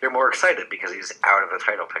that, you're more excited because he's out of the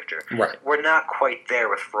title picture. Right. We're not quite there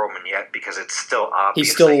with Roman yet because it's still obvious.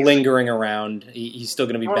 He's still lingering around. He's still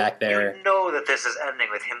going to be back there. You know that this is ending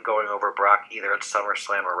with him going over Brock either at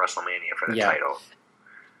SummerSlam or WrestleMania for the title.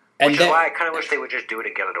 Which is why I kind of wish they would just do it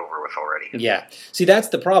and get it over with already. Yeah. See, that's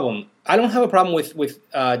the problem. I don't have a problem with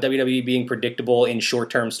WWE being predictable in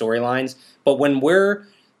short-term storylines, but when we're,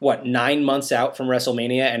 9 months out from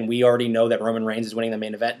WrestleMania and we already know that Roman Reigns is winning the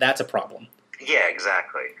main event, that's a problem. Yeah,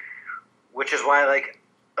 exactly. Which is why,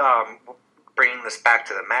 bringing this back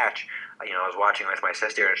to the match, I was watching with my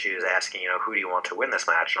sister and she was asking, who do you want to win this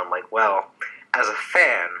match? And I'm like, well, as a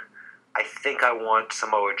fan... I think I want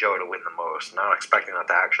Samoa Joe to win the most. Not expecting that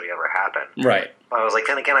to actually ever happen. Right. But I was like,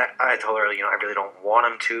 then again, I told her, I really don't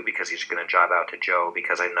want him to because he's going to job out to Joe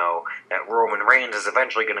because I know that Roman Reigns is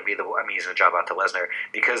eventually going to be he's going to job out to Lesnar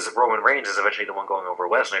because Roman Reigns is eventually the one going over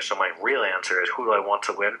Lesnar. So my real answer is, who do I want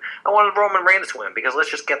to win? I wanted Roman Reigns to win because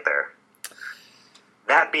let's just get there.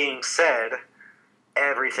 That being said,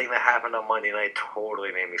 everything that happened on Monday night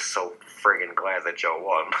totally made me so friggin' glad that Joe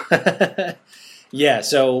won. Yeah,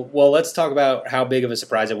 so, let's talk about how big of a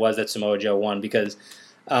surprise it was that Samoa Joe won, because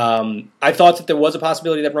I thought that there was a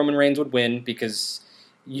possibility that Roman Reigns would win, because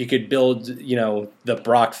you could build, the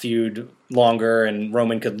Brock feud longer, and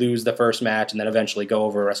Roman could lose the first match and then eventually go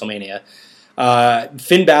over WrestleMania.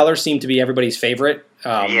 Finn Balor seemed to be everybody's favorite.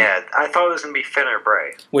 Yeah, I thought it was going to be Finn or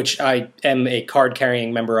Bray. Which I am a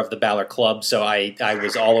card-carrying member of the Balor Club, so I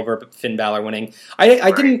was all over Finn Balor winning.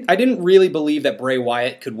 I didn't really believe that Bray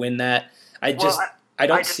Wyatt could win that. I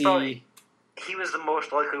don't see. Thought he was the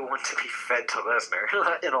most likely one to be fed to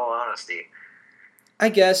Lesnar. In all honesty, I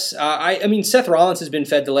guess. I mean, Seth Rollins has been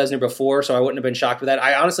fed to Lesnar before, so I wouldn't have been shocked with that.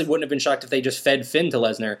 I honestly wouldn't have been shocked if they just fed Finn to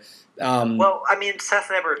Lesnar. Seth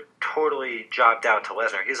never totally jobbed out to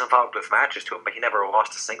Lesnar. He's involved with matches to him, but he never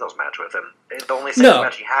lost a singles match with him. The only singles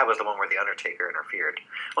match he had was the one where The Undertaker interfered.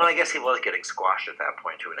 Well, I guess he was getting squashed at that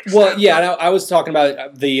point to an extent. Well, yeah, I was talking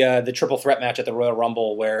about the triple threat match at the Royal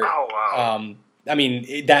Rumble where... Oh, wow. I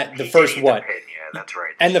mean, the first what? Yeah, that's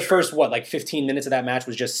right. And the first, 15 minutes of that match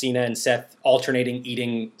was just Cena and Seth alternating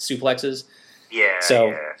eating suplexes? Yeah,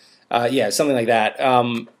 so, something like that.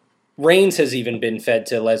 Reigns has even been fed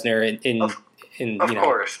to Lesnar Of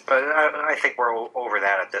course, but I think we're over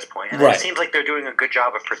that at this point. And right. It seems like they're doing a good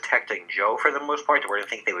job of protecting Joe for the most part, to where I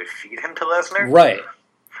think they would feed him to Lesnar. Right.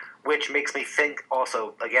 Which makes me think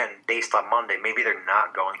also, again, based on Monday, maybe they're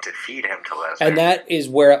not going to feed him to Lesnar. And that is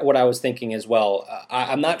what I was thinking as well.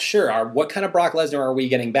 I'm not sure. What kind of Brock Lesnar are we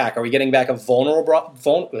getting back? Are we getting back a vulnerable Brock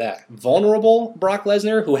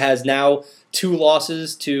Lesnar who has now 2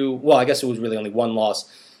 losses to... Well, I guess it was really only 1 loss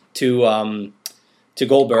to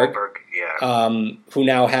Goldberg. Who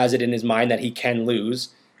now has it in his mind that he can lose?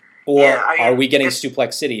 Or are we getting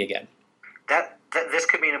Suplex City again? This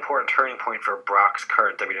could be an important turning point for Brock's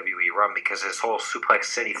current WWE run, because his whole Suplex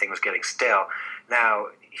City thing was getting stale. Now,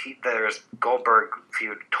 there's Goldberg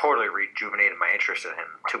feud totally rejuvenated my interest in him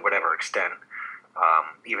to whatever extent.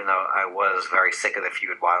 Even though I was very sick of the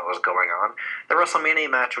feud while it was going on. The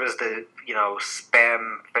WrestleMania match was the,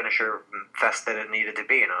 spam finisher fest that it needed to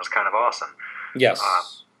be, and it was kind of awesome. Yes.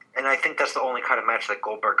 And I think that's the only kind of match that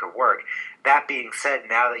Goldberg could work. That being said,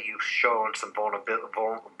 now that you've shown some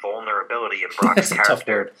vulnerability in Brock's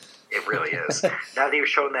character, it really is. Now that you've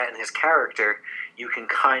shown that in his character, you can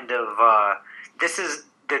kind of...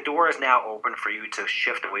 the door is now open for you to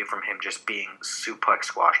shift away from him just being suplex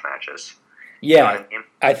squash matches. Yeah, you know what I mean?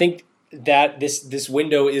 I think that this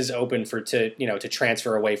window is open to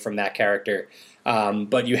transfer away from that character.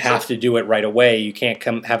 But you have to do it right away. You can't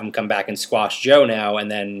have him come back and squash Joe now and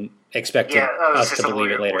then expect us to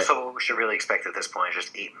believe it later. So what we should really expect at this point is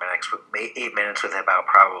just 8 minutes with about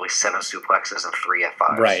probably 7 suplexes and 3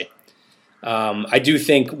 F5s. Right. I do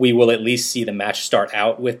think we will at least see the match start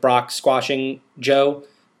out with Brock squashing Joe,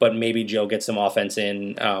 but maybe Joe gets some offense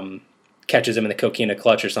in, catches him in the coquina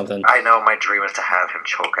clutch or something. I know, my dream is to have him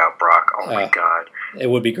choke out Brock. Oh my God. It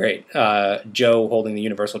would be great. Joe holding the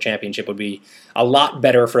Universal Championship would be a lot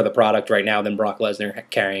better for the product right now than Brock Lesnar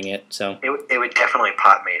carrying it. So it would definitely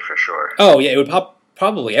pop me for sure. Oh yeah, it would pop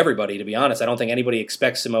probably everybody, to be honest. I don't think anybody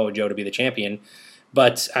expects Samoa Joe to be the champion.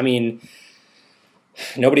 But, I mean,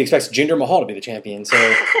 nobody expects Jinder Mahal to be the champion. So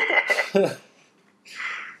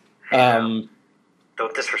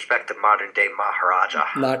don't disrespect the modern-day Maharaja.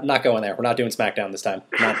 Not going there. We're not doing SmackDown this time.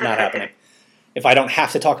 Not happening. If I don't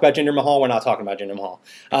have to talk about Jinder Mahal, we're not talking about Jinder Mahal.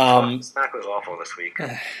 Smack was awful this week.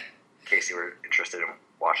 In case you were interested in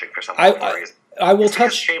watching for some reason. I will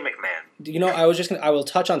touch Shane McMahon. I will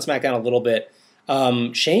touch on SmackDown a little bit.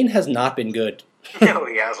 Shane has not been good. No,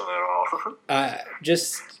 he hasn't at all.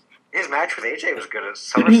 His match with AJ was good at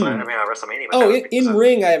SummerSlam. WrestleMania. Oh, in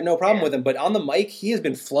ring, I have no problem with him, but on the mic, he has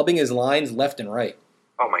been flubbing his lines left and right.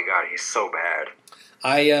 Oh my God, he's so bad.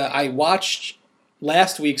 I watched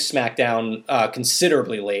last week's SmackDown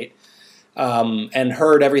considerably late, and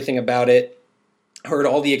heard everything about it. Heard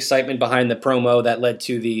all the excitement behind the promo that led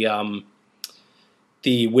to the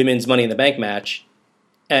women's Money in the Bank match,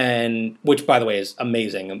 and which, by the way, is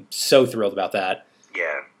amazing. I'm so thrilled about that.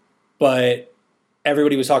 Yeah. But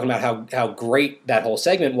everybody was talking about how great that whole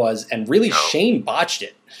segment was, and really Shane botched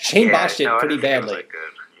it. Shane botched it pretty badly. It was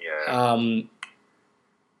good. Yeah.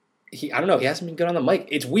 I don't know. He hasn't been good on the mic.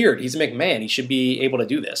 It's weird. He's a McMahon. He should be able to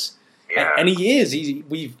do this. Yeah. And he is.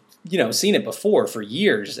 We've seen it before for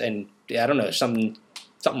years, and I don't know, there's something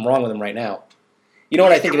wrong with him right now. You know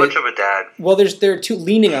what I think? Too much of a dad. Well, they're too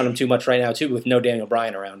leaning on him too much right now too, with no Daniel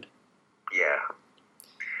Bryan around. Yeah.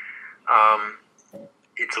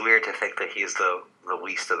 It's weird to think that he's the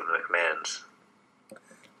least of the McMahons.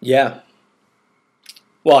 Yeah.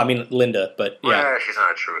 Well, I mean Linda, but yeah. Well, she's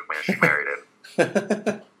not a true McMahon. She married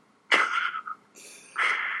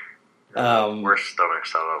him. Worst stomach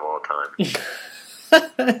son of all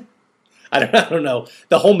time. I don't know.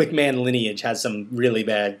 The whole McMahon lineage has some really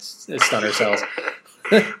bad stunner cells.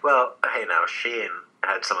 Well, hey, now Shane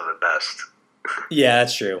had some of the best. Yeah,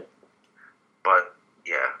 that's true. But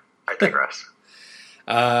yeah, I digress.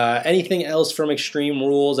 Anything else from Extreme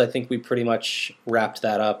Rules? I think we pretty much wrapped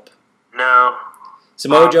that up. No.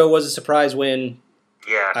 Samoa Joe was a surprise win.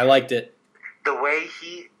 Yeah. I liked it. The way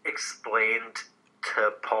he explained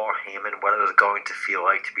to Paul Heyman what it was going to feel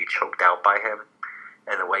like to be choked out by him,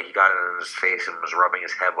 and the way he got it in his face and was rubbing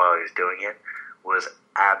his head while he was doing it, was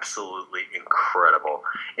absolutely incredible.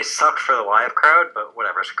 It sucked for the live crowd, but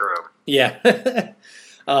whatever, screw him. Yeah.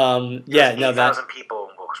 Yeah, no, 8,000 people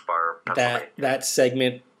in Wilkes-Barre, Pennsylvania. That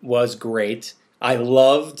segment was great. I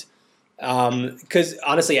loved, because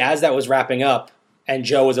honestly, as that was wrapping up and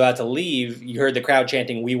Joe was about to leave, you heard the crowd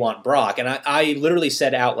chanting, "We want Brock." And I literally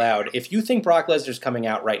said out loud, if you think Brock Lesnar's coming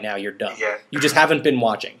out right now, you're dumb. Yeah. You just haven't been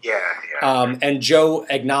watching. Yeah. And Joe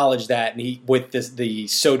acknowledged that, and with the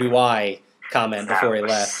 "so do I" comment before he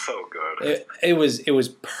left. So good. It was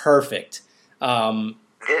perfect.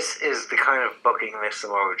 This is the kind of booking that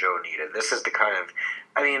Samoa Joe needed. This is the kind of...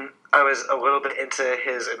 I mean, I was a little bit into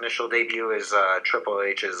his initial debut as Triple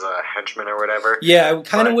H's henchman or whatever. Yeah, I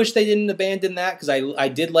kind of wish they didn't abandon that, because I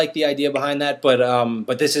did like the idea behind that,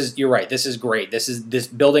 but this is... You're right, this is great. This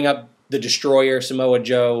building up the Destroyer, Samoa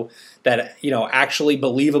Joe, that, actually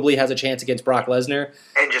believably has a chance against Brock Lesnar.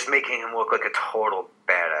 And just making him look like a total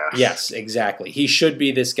badass. Yes, exactly. He should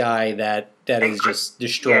be this guy that is just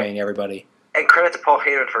destroying everybody. And credit to Paul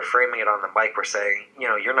Heyman for framing it on the mic for saying,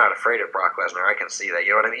 you're not afraid of Brock Lesnar. I can see that. You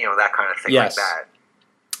know what I mean? That kind of thing like that.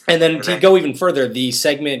 And then to go even further, the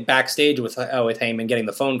segment backstage with Heyman getting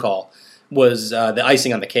the phone call was the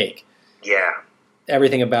icing on the cake. Yeah.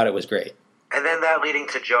 Everything about it was great. And then that leading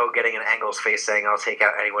to Joe getting an Angle's face saying, "I'll take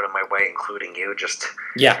out anyone in my way, including you." Just...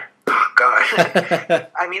 Yeah. Oh, God.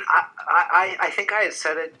 I mean, I think I had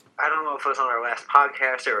said it, I don't know if it was on our last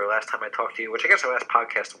podcast or last time I talked to you, which I guess our last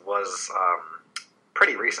podcast was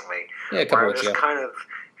pretty recently. Yeah, a couple weeks I was ago. kind of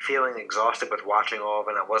feeling exhausted with watching all of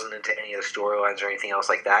it, and I wasn't into any of the storylines or anything else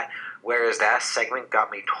like that, whereas that segment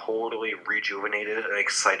got me totally rejuvenated and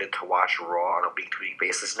excited to watch Raw on a week-to-week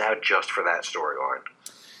basis now just for that storyline.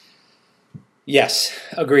 Yes,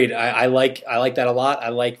 agreed. I like that a lot. I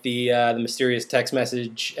like the mysterious text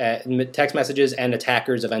messages and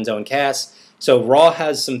attackers of Enzo and Cass. So Raw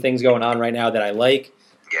has some things going on right now that I like.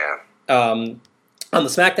 Yeah. On the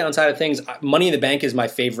SmackDown side of things, Money in the Bank is my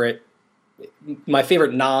favorite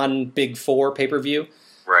non-Big Four pay-per-view.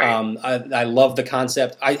 Right. I love the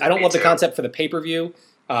concept. I don't love the concept for the pay-per-view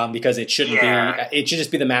because it shouldn't be. It should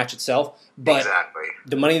just be the match itself. But exactly.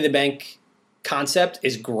 The Money in the Bank concept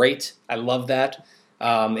is great. I love that.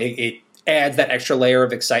 It adds that extra layer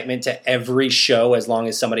of excitement to every show as long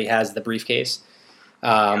as somebody has the briefcase.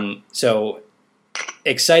 So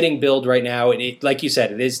exciting build right now. Like you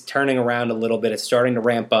said, it is turning around a little bit. It's starting to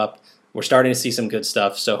ramp up. We're starting to see some good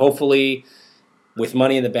stuff. So hopefully with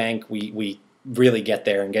Money in the Bank, we really get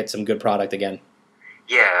there and get some good product again.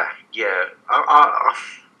 Yeah.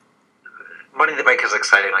 Money in the Bank is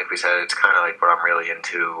exciting, like we said. It's kind of like what I'm really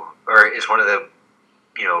into, or it's one of the,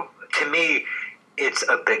 to me, it's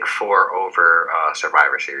a Big Four over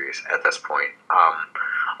Survivor Series at this point.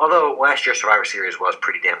 Although last year's Survivor Series was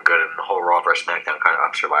pretty damn good, and the whole Raw vs. SmackDown kind of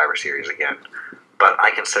up Survivor Series again. But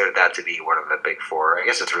I consider that to be one of the Big Four. I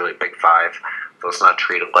guess it's really Big Five, though it's not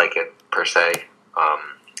treated like it per se.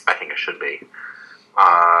 I think it should be.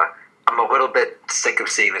 I'm a little bit sick of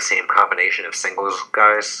seeing the same combination of singles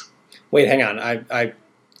guys. Wait, hang on.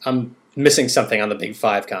 I'm missing something on the Big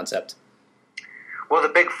Five concept. Well, the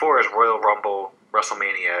Big Four is Royal Rumble,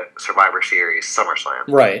 WrestleMania, Survivor Series, SummerSlam.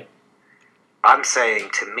 Right. I'm saying,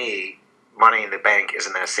 to me, Money in the Bank is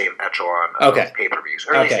in that same echelon of pay-per-views.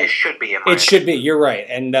 Or at least it should be in my opinion. Should be. You're right.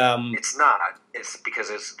 And it's not. It's because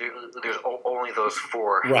there's only those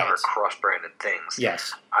four that are cross-branded things.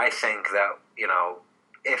 Yes. I think that,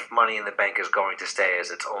 if Money in the Bank is going to stay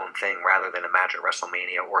as its own thing rather than a match at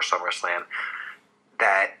WrestleMania or SummerSlam,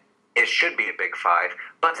 that it should be a Big Five.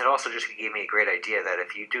 But it also just gave me a great idea that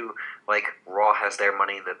if you do, like, Raw has their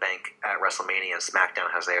Money in the Bank at WrestleMania and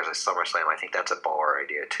SmackDown has theirs at SummerSlam, I think that's a baller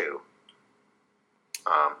idea too.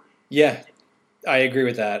 Yeah, I agree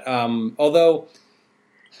with that. Although,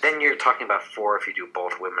 then you're talking about 4 if you do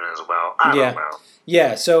both women as well. I don't know.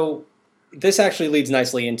 Yeah, so this actually leads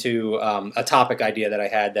nicely into a topic idea that I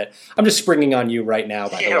had that I'm just springing on you right now,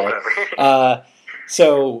 by the way. Whatever.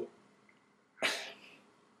 So,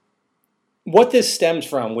 what this stems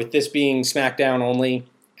from, with this being SmackDown only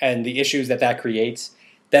and the issues that creates,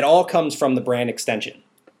 that all comes from the brand extension.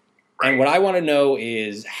 And what I want to know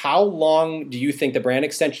is, how long do you think the brand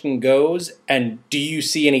extension goes, and do you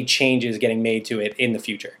see any changes getting made to it in the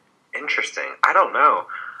future? Interesting. I don't know.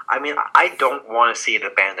 I mean, I don't want to see it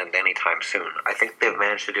abandoned anytime soon. I think they've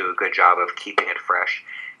managed to do a good job of keeping it fresh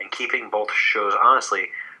and keeping both shows, honestly,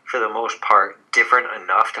 for the most part, different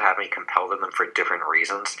enough to have me compelled in them for different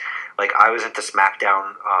reasons. Like, I was into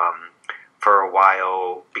SmackDown for a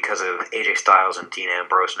while because of AJ Styles and Dean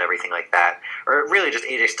Ambrose and everything like that, or really just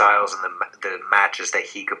AJ Styles and the matches that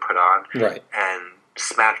he could put on. Right. And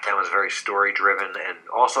SmackDown was very story driven and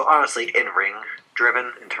also honestly in ring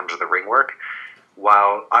driven in terms of the ring work.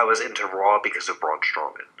 While I was into Raw because of Braun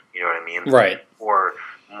Strowman, you know what I mean? Right. Or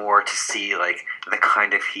more to see like the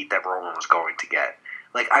kind of heat that Roman was going to get.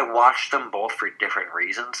 Like, I watched them both for different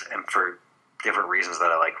reasons and for different reasons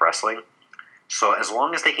that I like wrestling. So as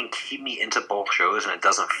long as they can keep me into both shows and it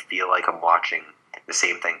doesn't feel like I'm watching the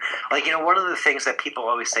same thing. Like, you know, one of the things that people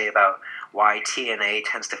always say about why TNA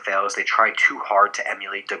tends to fail is they try too hard to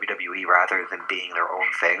emulate WWE rather than being their own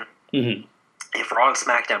thing. Mm-hmm. If Raw and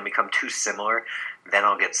SmackDown become too similar, then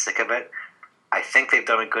I'll get sick of it. I think they've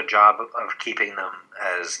done a good job of keeping them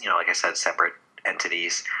as, you know, like I said, separate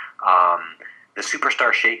entities. The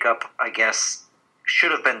Superstar shakeup, I guess,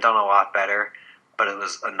 should have been done a lot better, but it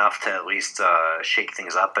was enough to at least shake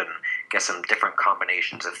things up and get some different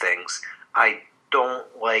combinations of things. I don't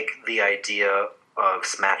like the idea of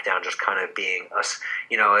SmackDown just kind of being us,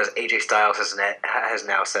 you know, as AJ Styles has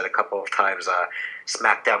now said a couple of times,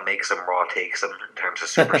 SmackDown makes them, Raw takes them in terms of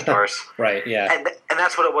superstars. Right, yeah. And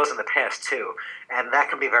that's what it was in the past, too. And that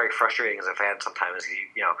can be very frustrating as a fan sometimes.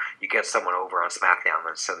 You get someone over on SmackDown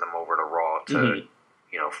and send them over to Raw to,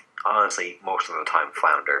 you know, honestly, most of the time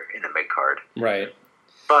flounder in the mid-card. Right.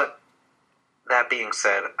 But that being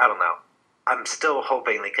said, I don't know. I'm still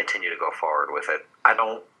hoping they continue to go forward with it. I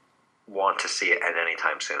don't want to see it end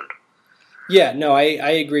anytime soon. Yeah, no, I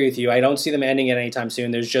agree with you. I don't see them ending it anytime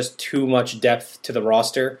soon. There's just too much depth to the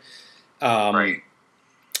roster. Right.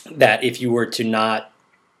 That if you were to not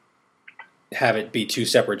have it be two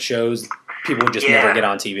separate shows, people would just never get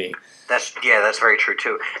on TV. That's very true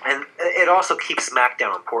too. And it also keeps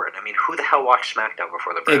SmackDown important. I mean, who the hell watched SmackDown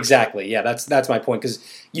before the brand? Exactly. Yeah, that's my point, because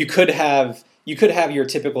you could have your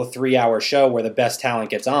typical 3-hour show where the best talent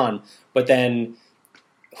gets on, but then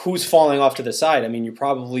who's falling off to the side? I mean,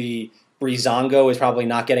 Breezango is probably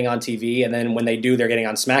not getting on TV, and then when they do, they're getting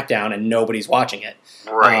on SmackDown, and nobody's watching it.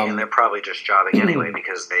 Right, and they're probably just jobbing anyway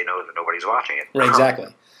because they know that nobody's watching it. Right,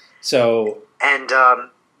 exactly. So, and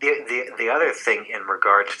the other thing in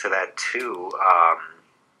regards to that too,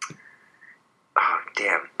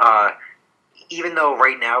 even though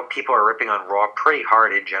right now people are ripping on Raw pretty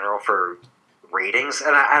hard in general for ratings,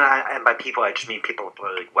 and by people I just mean people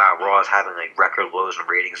like, wow, Raw is having like record lows in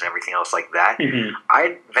ratings and everything else like that. Mm-hmm.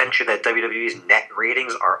 I'd venture that WWE's net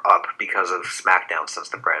ratings are up because of SmackDown since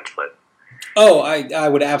the brand split. Oh, I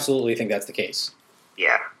would absolutely think that's the case.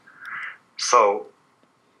 Yeah. So,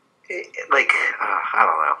 I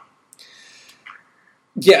don't know.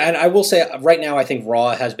 Yeah, and I will say right now I think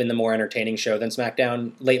Raw has been the more entertaining show than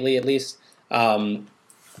SmackDown lately, at least.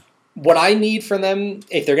 What I need from them,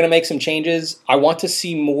 if they're going to make some changes, I want to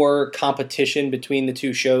see more competition between the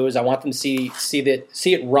two shows. I want them to see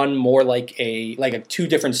it run more like two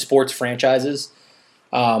different sports franchises,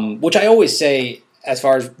 which I always say, as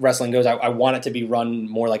far as wrestling goes, I want it to be run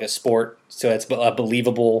more like a sport, so it's a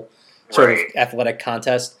believable sort of athletic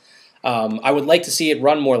contest. I would like to see it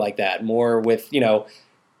run more like that, more with,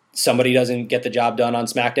 somebody doesn't get the job done on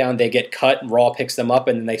SmackDown, they get cut, Raw picks them up,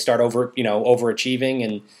 and then they start overachieving,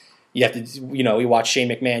 and you have to, we watch Shane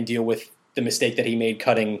McMahon deal with the mistake that he made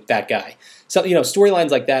cutting that guy. So,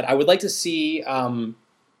 storylines like that. I would like to see some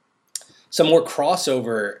more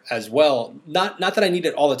crossover as well. Not that I need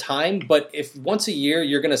it all the time, but if once a year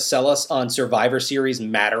you're going to sell us on Survivor Series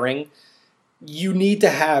mattering, you need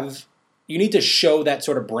to show that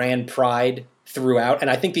sort of brand pride throughout. And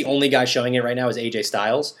I think the only guy showing it right now is AJ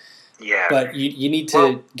Styles. Yeah. But you need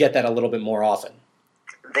to get that a little bit more often.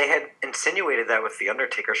 They had insinuated that with The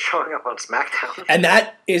Undertaker showing up on SmackDown. And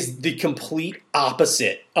that is the complete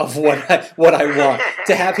opposite of what I want.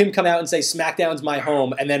 To have him come out and say, SmackDown's my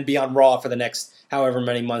home, and then be on Raw for the next however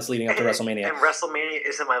many months leading up to WrestleMania. And WrestleMania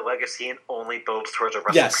isn't my legacy and only builds towards a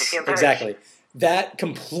WrestleMania Yes, match. exactly. That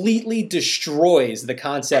completely destroys the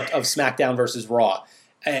concept of SmackDown versus Raw.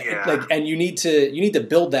 Yeah. And you need to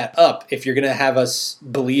build that up if you're going to have us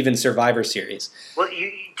believe in Survivor Series. Well,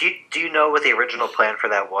 do you know what the original plan for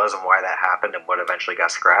that was and why that happened and what eventually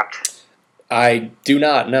got scrapped? I do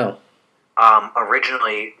not know.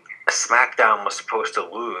 Originally, SmackDown was supposed to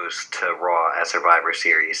lose to Raw at Survivor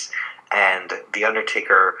Series, and The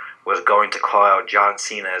Undertaker was going to call out John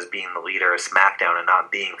Cena as being the leader of SmackDown and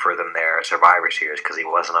not being for them there at Survivor Series because he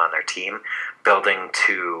wasn't on their team, building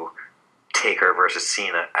to Taker versus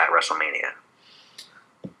Cena at WrestleMania.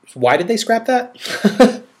 Why did they scrap that?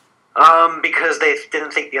 Because they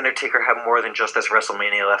didn't think The Undertaker had more than just this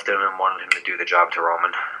WrestleMania left in him and wanted him to do the job to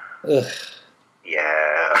Roman. Ugh.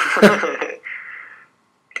 Yeah.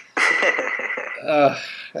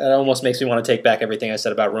 That almost makes me want to take back everything I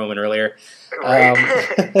said about Roman earlier.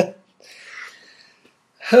 Right.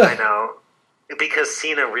 I know. Because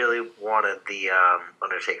Cena really wanted the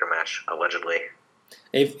Undertaker match, allegedly.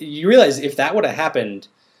 If you realize if that would have happened,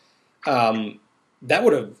 that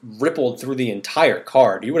would have rippled through the entire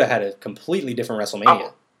card. You would have had a completely different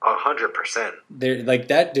WrestleMania. 100%. Like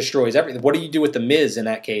that destroys everything. What do you do with the Miz in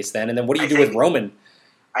that case then? And then what do you do with Roman?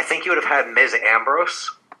 I think you would have had Miz Ambrose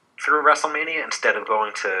through WrestleMania instead of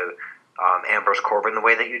going to Ambrose Corbin the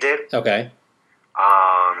way that you did. Okay.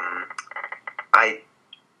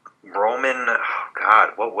 Roman. Oh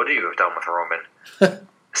God, what would you have done with Roman?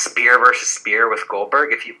 Spear versus Spear with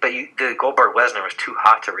Goldberg. The Goldberg Lesnar was too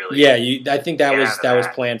hot to really. Yeah, I think that was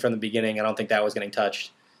planned from the beginning. I don't think that was getting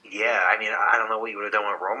touched. Yeah, I mean, I don't know what you would have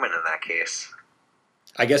done with Roman in that case.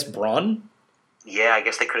 I guess Braun. Yeah, I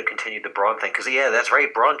guess they could have continued the Braun thing because that's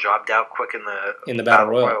right. Braun jobbed out quick in the Battle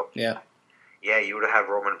Royal. Yeah. Yeah, you would have had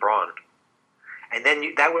Roman Braun, and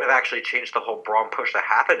then that would have actually changed the whole Braun push that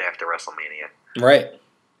happened after WrestleMania. Right.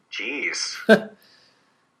 Jeez.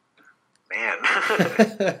 Man.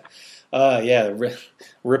 Yeah,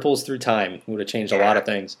 ripples through time would have changed a lot of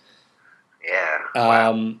things. Yeah.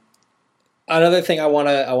 Wow. Another thing I want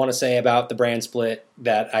to say about the brand split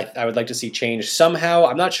that I would like to see change somehow.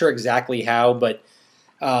 I'm not sure exactly how, but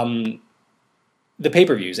the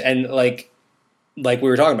pay-per-views and like we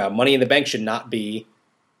were talking about, Money in the Bank should not be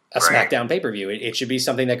a SmackDown pay-per-view. It should be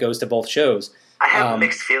something that goes to both shows. I have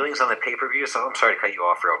mixed feelings on the pay-per-view, so I'm sorry to cut you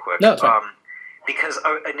off real quick. No, it's fine. Because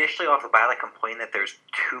initially off the bat, I complained that there's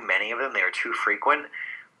too many of them. They were too frequent.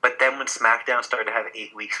 But then when SmackDown started to have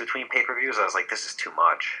 8 weeks between pay-per-views, I was like, this is too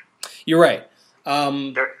much. You're right.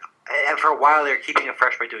 And for a while, they were keeping it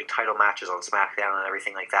fresh by doing title matches on SmackDown and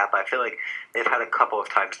everything like that. But I feel like they've had a couple of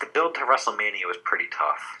times. The build to WrestleMania was pretty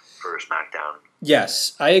tough for SmackDown.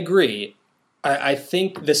 Yes, I agree. I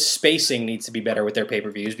think the spacing needs to be better with their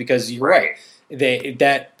pay-per-views because you're right.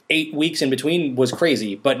 That 8 weeks in between was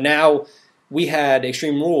crazy. But now we had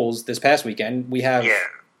Extreme Rules this past weekend. We have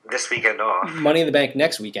this weekend off. Money in the Bank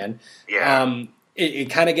next weekend. Yeah.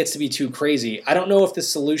 It kind of gets to be too crazy. I don't know if the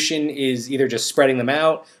solution is either just spreading them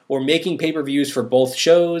out or making pay-per-views for both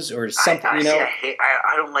shows or something.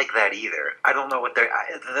 I don't like that either. I don't know what they're.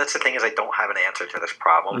 That's the thing is I don't have an answer to this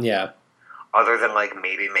problem. Yeah. Other than like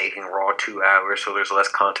maybe making Raw 2 hours so there's less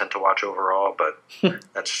content to watch overall, but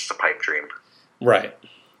that's just a pipe dream. Right.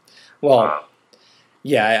 Well,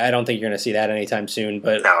 yeah, I don't think you're going to see that anytime soon.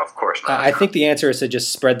 But no, of course not. I think the answer is to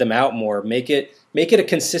just spread them out more, make it a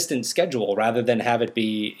consistent schedule rather than have it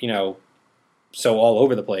be so all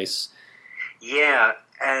over the place. Yeah,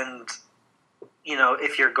 and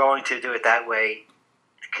if you're going to do it that way,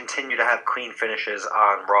 continue to have clean finishes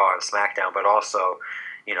on Raw and SmackDown, but also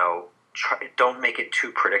don't make it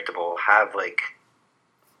too predictable. Have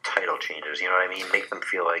title changes, you know what I mean? Make them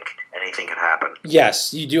feel like anything could happen.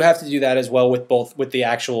 Yes, you do have to do that as well with the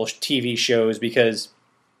actual TV shows because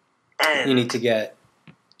you need to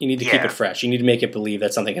keep it fresh. You need to make it believe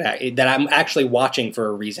that something that I'm actually watching for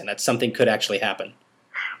a reason, that something could actually happen.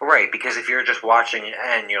 Right, because if you're just watching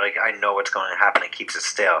and you're like, I know what's going to happen, it keeps it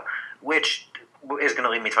stale, which is going to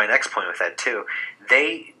lead me to my next point with that too.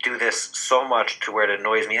 They do this so much to where it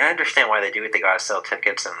annoys me. I understand why they do it. They got to sell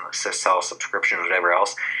tickets and sell subscriptions or whatever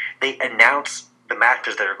else. They announce the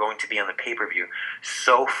matches that are going to be on the pay-per-view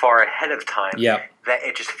so far ahead of time that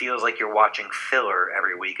it just feels like you're watching filler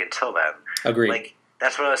every week until then. Agreed.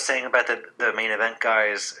 That's what I was saying about the main event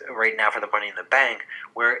guys right now for the Money in the Bank,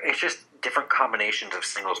 where it's just different combinations of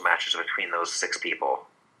singles matches between those 6 people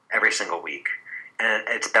every single week. And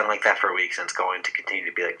it's been like that for weeks, and it's going to continue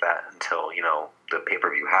to be like that until, the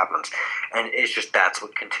pay-per-view happens. And it's just that's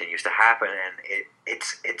what continues to happen, and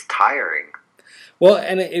it's tiring. Well,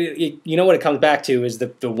 and you know what it comes back to is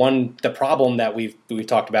the problem that we've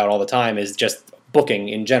talked about all the time is just booking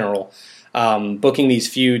in general, booking these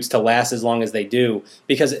feuds to last as long as they do,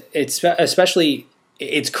 because it's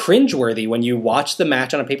cringeworthy when you watch the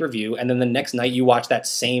match on a pay-per-view and then the next night you watch that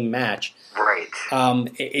same match. Right.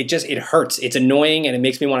 It hurts. It's annoying and it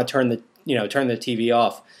makes me want to turn the TV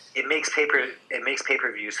off. It makes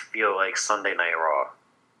pay-per-views feel like Sunday Night Raw.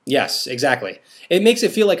 Yes, exactly. It makes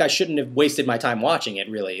it feel like I shouldn't have wasted my time watching it,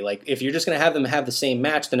 really. Like, if you're just going to have them have the same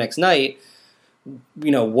match the next night,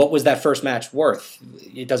 what was that first match worth?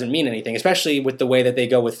 It doesn't mean anything, especially with the way that they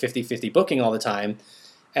go with 50-50 booking all the time.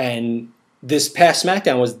 And this past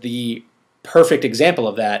SmackDown was the perfect example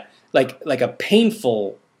of that, like a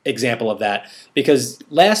painful example of that, because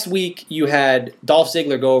last week you had Dolph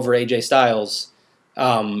Ziggler go over AJ Styles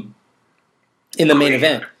in the main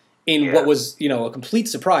event in what was a complete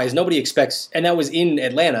surprise. Nobody expects, and that was in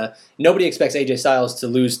Atlanta. Nobody expects AJ Styles to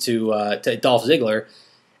lose to Dolph Ziggler,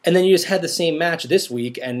 and then you just had the same match this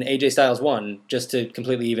week, and AJ Styles won just to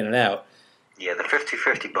completely even it out. Yeah, the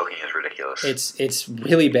 50-50 booking is ridiculous. It's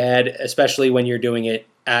really bad, especially when you're doing it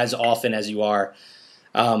as often as you are.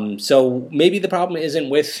 So maybe the problem isn't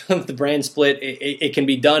with the brand split. It can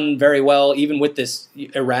be done very well, even with this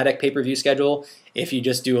erratic pay-per-view schedule, if you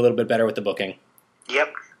just do a little bit better with the booking.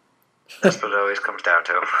 Yep. That's what it always comes down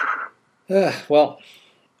to. Well,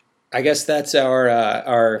 I guess that's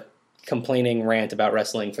our complaining rant about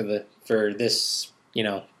wrestling for this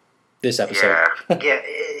this episode. Yeah.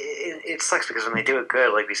 It sucks because when they do it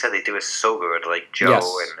good, like we said, they do it so good, like Joe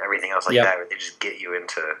and everything else like that. They just get you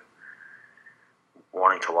into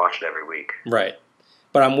wanting to watch it every week. Right.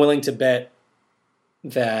 But I'm willing to bet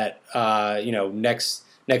that next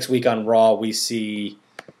week on Raw we see.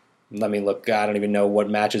 Let me look. I don't even know what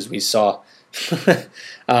matches we saw.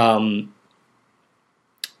 We'll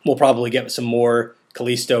probably get some more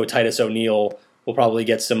Kalisto, Titus O'Neil. We'll probably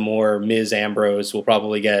get some more Miz Ambrose. We'll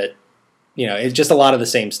probably get, it's just a lot of the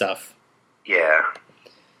same stuff. Yeah.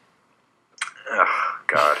 Oh,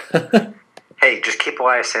 God. Hey, just keep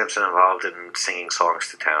Elias Sampson involved in singing songs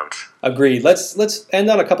to towns. Agreed. Let's end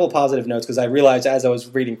on a couple of positive notes, because I realized as I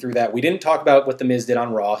was reading through that, we didn't talk about what The Miz did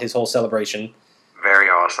on Raw, his whole celebration. Very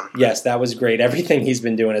awesome. Yes, that was great. Everything he's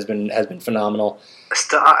been doing has been phenomenal.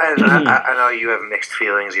 I know you have mixed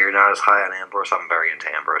feelings. You're not as high on Ambrose. I'm very into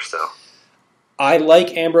Ambrose still. I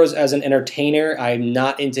like Ambrose as an entertainer. I'm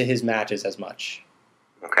not into his matches as much.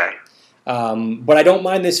 Okay. But I don't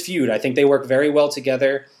mind this feud. I think they work very well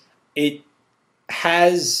together. It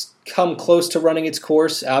has come close to running its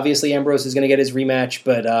course. Obviously, Ambrose is going to get his rematch,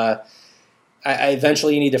 but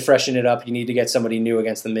eventually you need to freshen it up. You need to get somebody new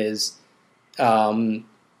against The Miz.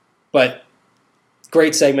 But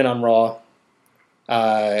great segment on Raw.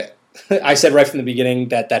 I said right from the beginning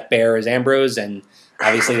that bear is Ambrose, and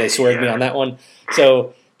obviously they swerved me on that one.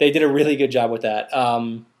 So they did a really good job with that.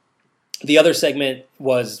 The other segment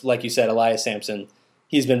was, like you said, Elias Sampson.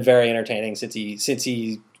 He's been very entertaining since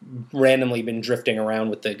he randomly been drifting around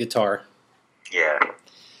with the guitar. Yeah.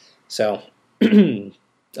 So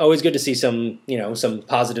always good to see some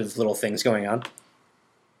positive little things going on.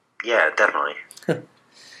 Yeah, definitely.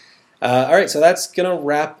 All right, so that's gonna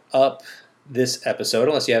wrap up this episode.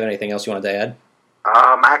 Unless you have anything else you wanted to add.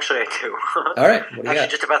 Actually, I do. All right, what do you got?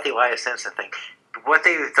 Just about the Elias Sampson thing. What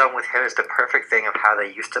they've done with him is the perfect thing of how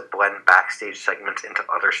they used to blend backstage segments into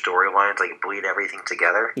other storylines, like bleed everything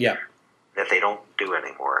together. Yeah. That they don't do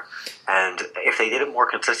anymore. And if they did it more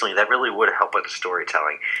consistently, that really would help with the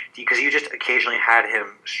storytelling. Because you just occasionally had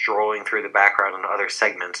him strolling through the background in other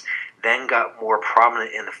segments, then got more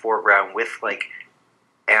prominent in the foreground with, like,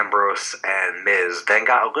 Ambrose and Miz, then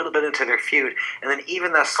got a little bit into their feud, and then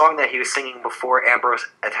even that song that he was singing before Ambrose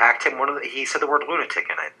attacked him, he said the word lunatic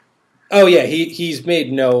in it. Oh, yeah, he's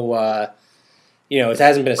made no, it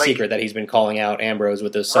hasn't been a secret that he's been calling out Ambrose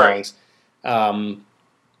with those songs. Right.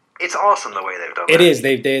 It's awesome the way they've done it. It is.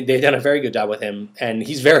 They've done a very good job with him, and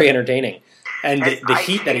he's very entertaining. And the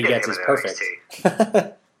heat that he gets is perfect.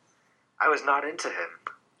 I was not into him.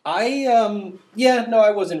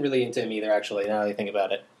 I wasn't really into him either, actually, now that I think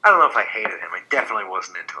about it. I don't know if I hated him. I definitely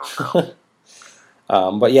wasn't into him,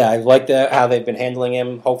 though. But yeah, I like how they've been handling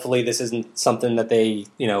him. Hopefully this isn't something that they,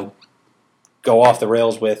 go off the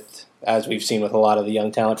rails with, as we've seen with a lot of the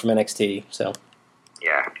young talent from NXT. So.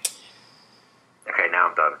 Yeah. Okay, now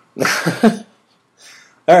I'm done.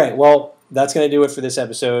 All right, well, that's going to do it for this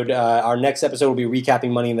episode. Our next episode will be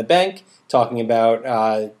recapping Money in the Bank, talking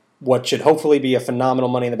about what should hopefully be a phenomenal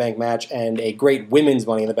Money in the Bank match and a great women's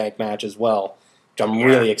Money in the Bank match as well, which I'm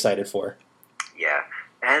really excited for. Yeah,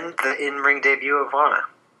 and the in-ring debut of Lana.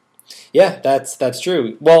 Yeah, that's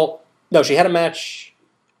true. Well, No, she had a match,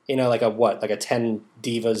 like a 10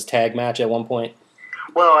 Divas tag match at one point.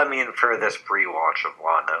 Well, I mean, for this relaunch of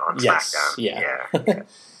Lana on SmackDown. Yeah.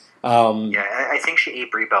 I think she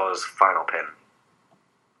ate Brie Bella's final pin.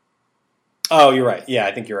 Oh, you're right. Yeah,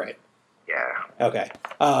 I think you're right. Yeah. Okay.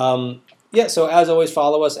 So as always,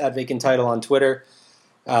 follow us at Vacant Title on Twitter.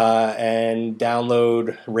 And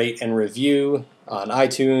download, rate, and review on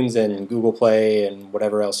iTunes and Google Play and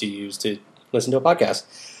whatever else you use to listen to a podcast.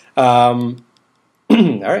 All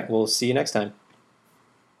right, we'll see you next time.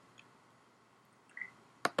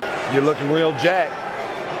 You're looking real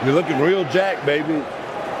jacked. You're looking real jacked, baby.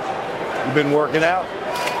 You've been working out.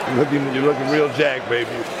 You're looking real jacked,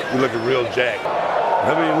 baby. You're looking real jacked.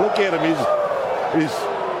 I mean, look at him.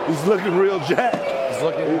 He's looking real jacked.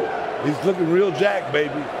 He's looking real jacked,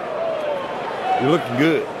 baby. You're looking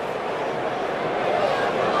good.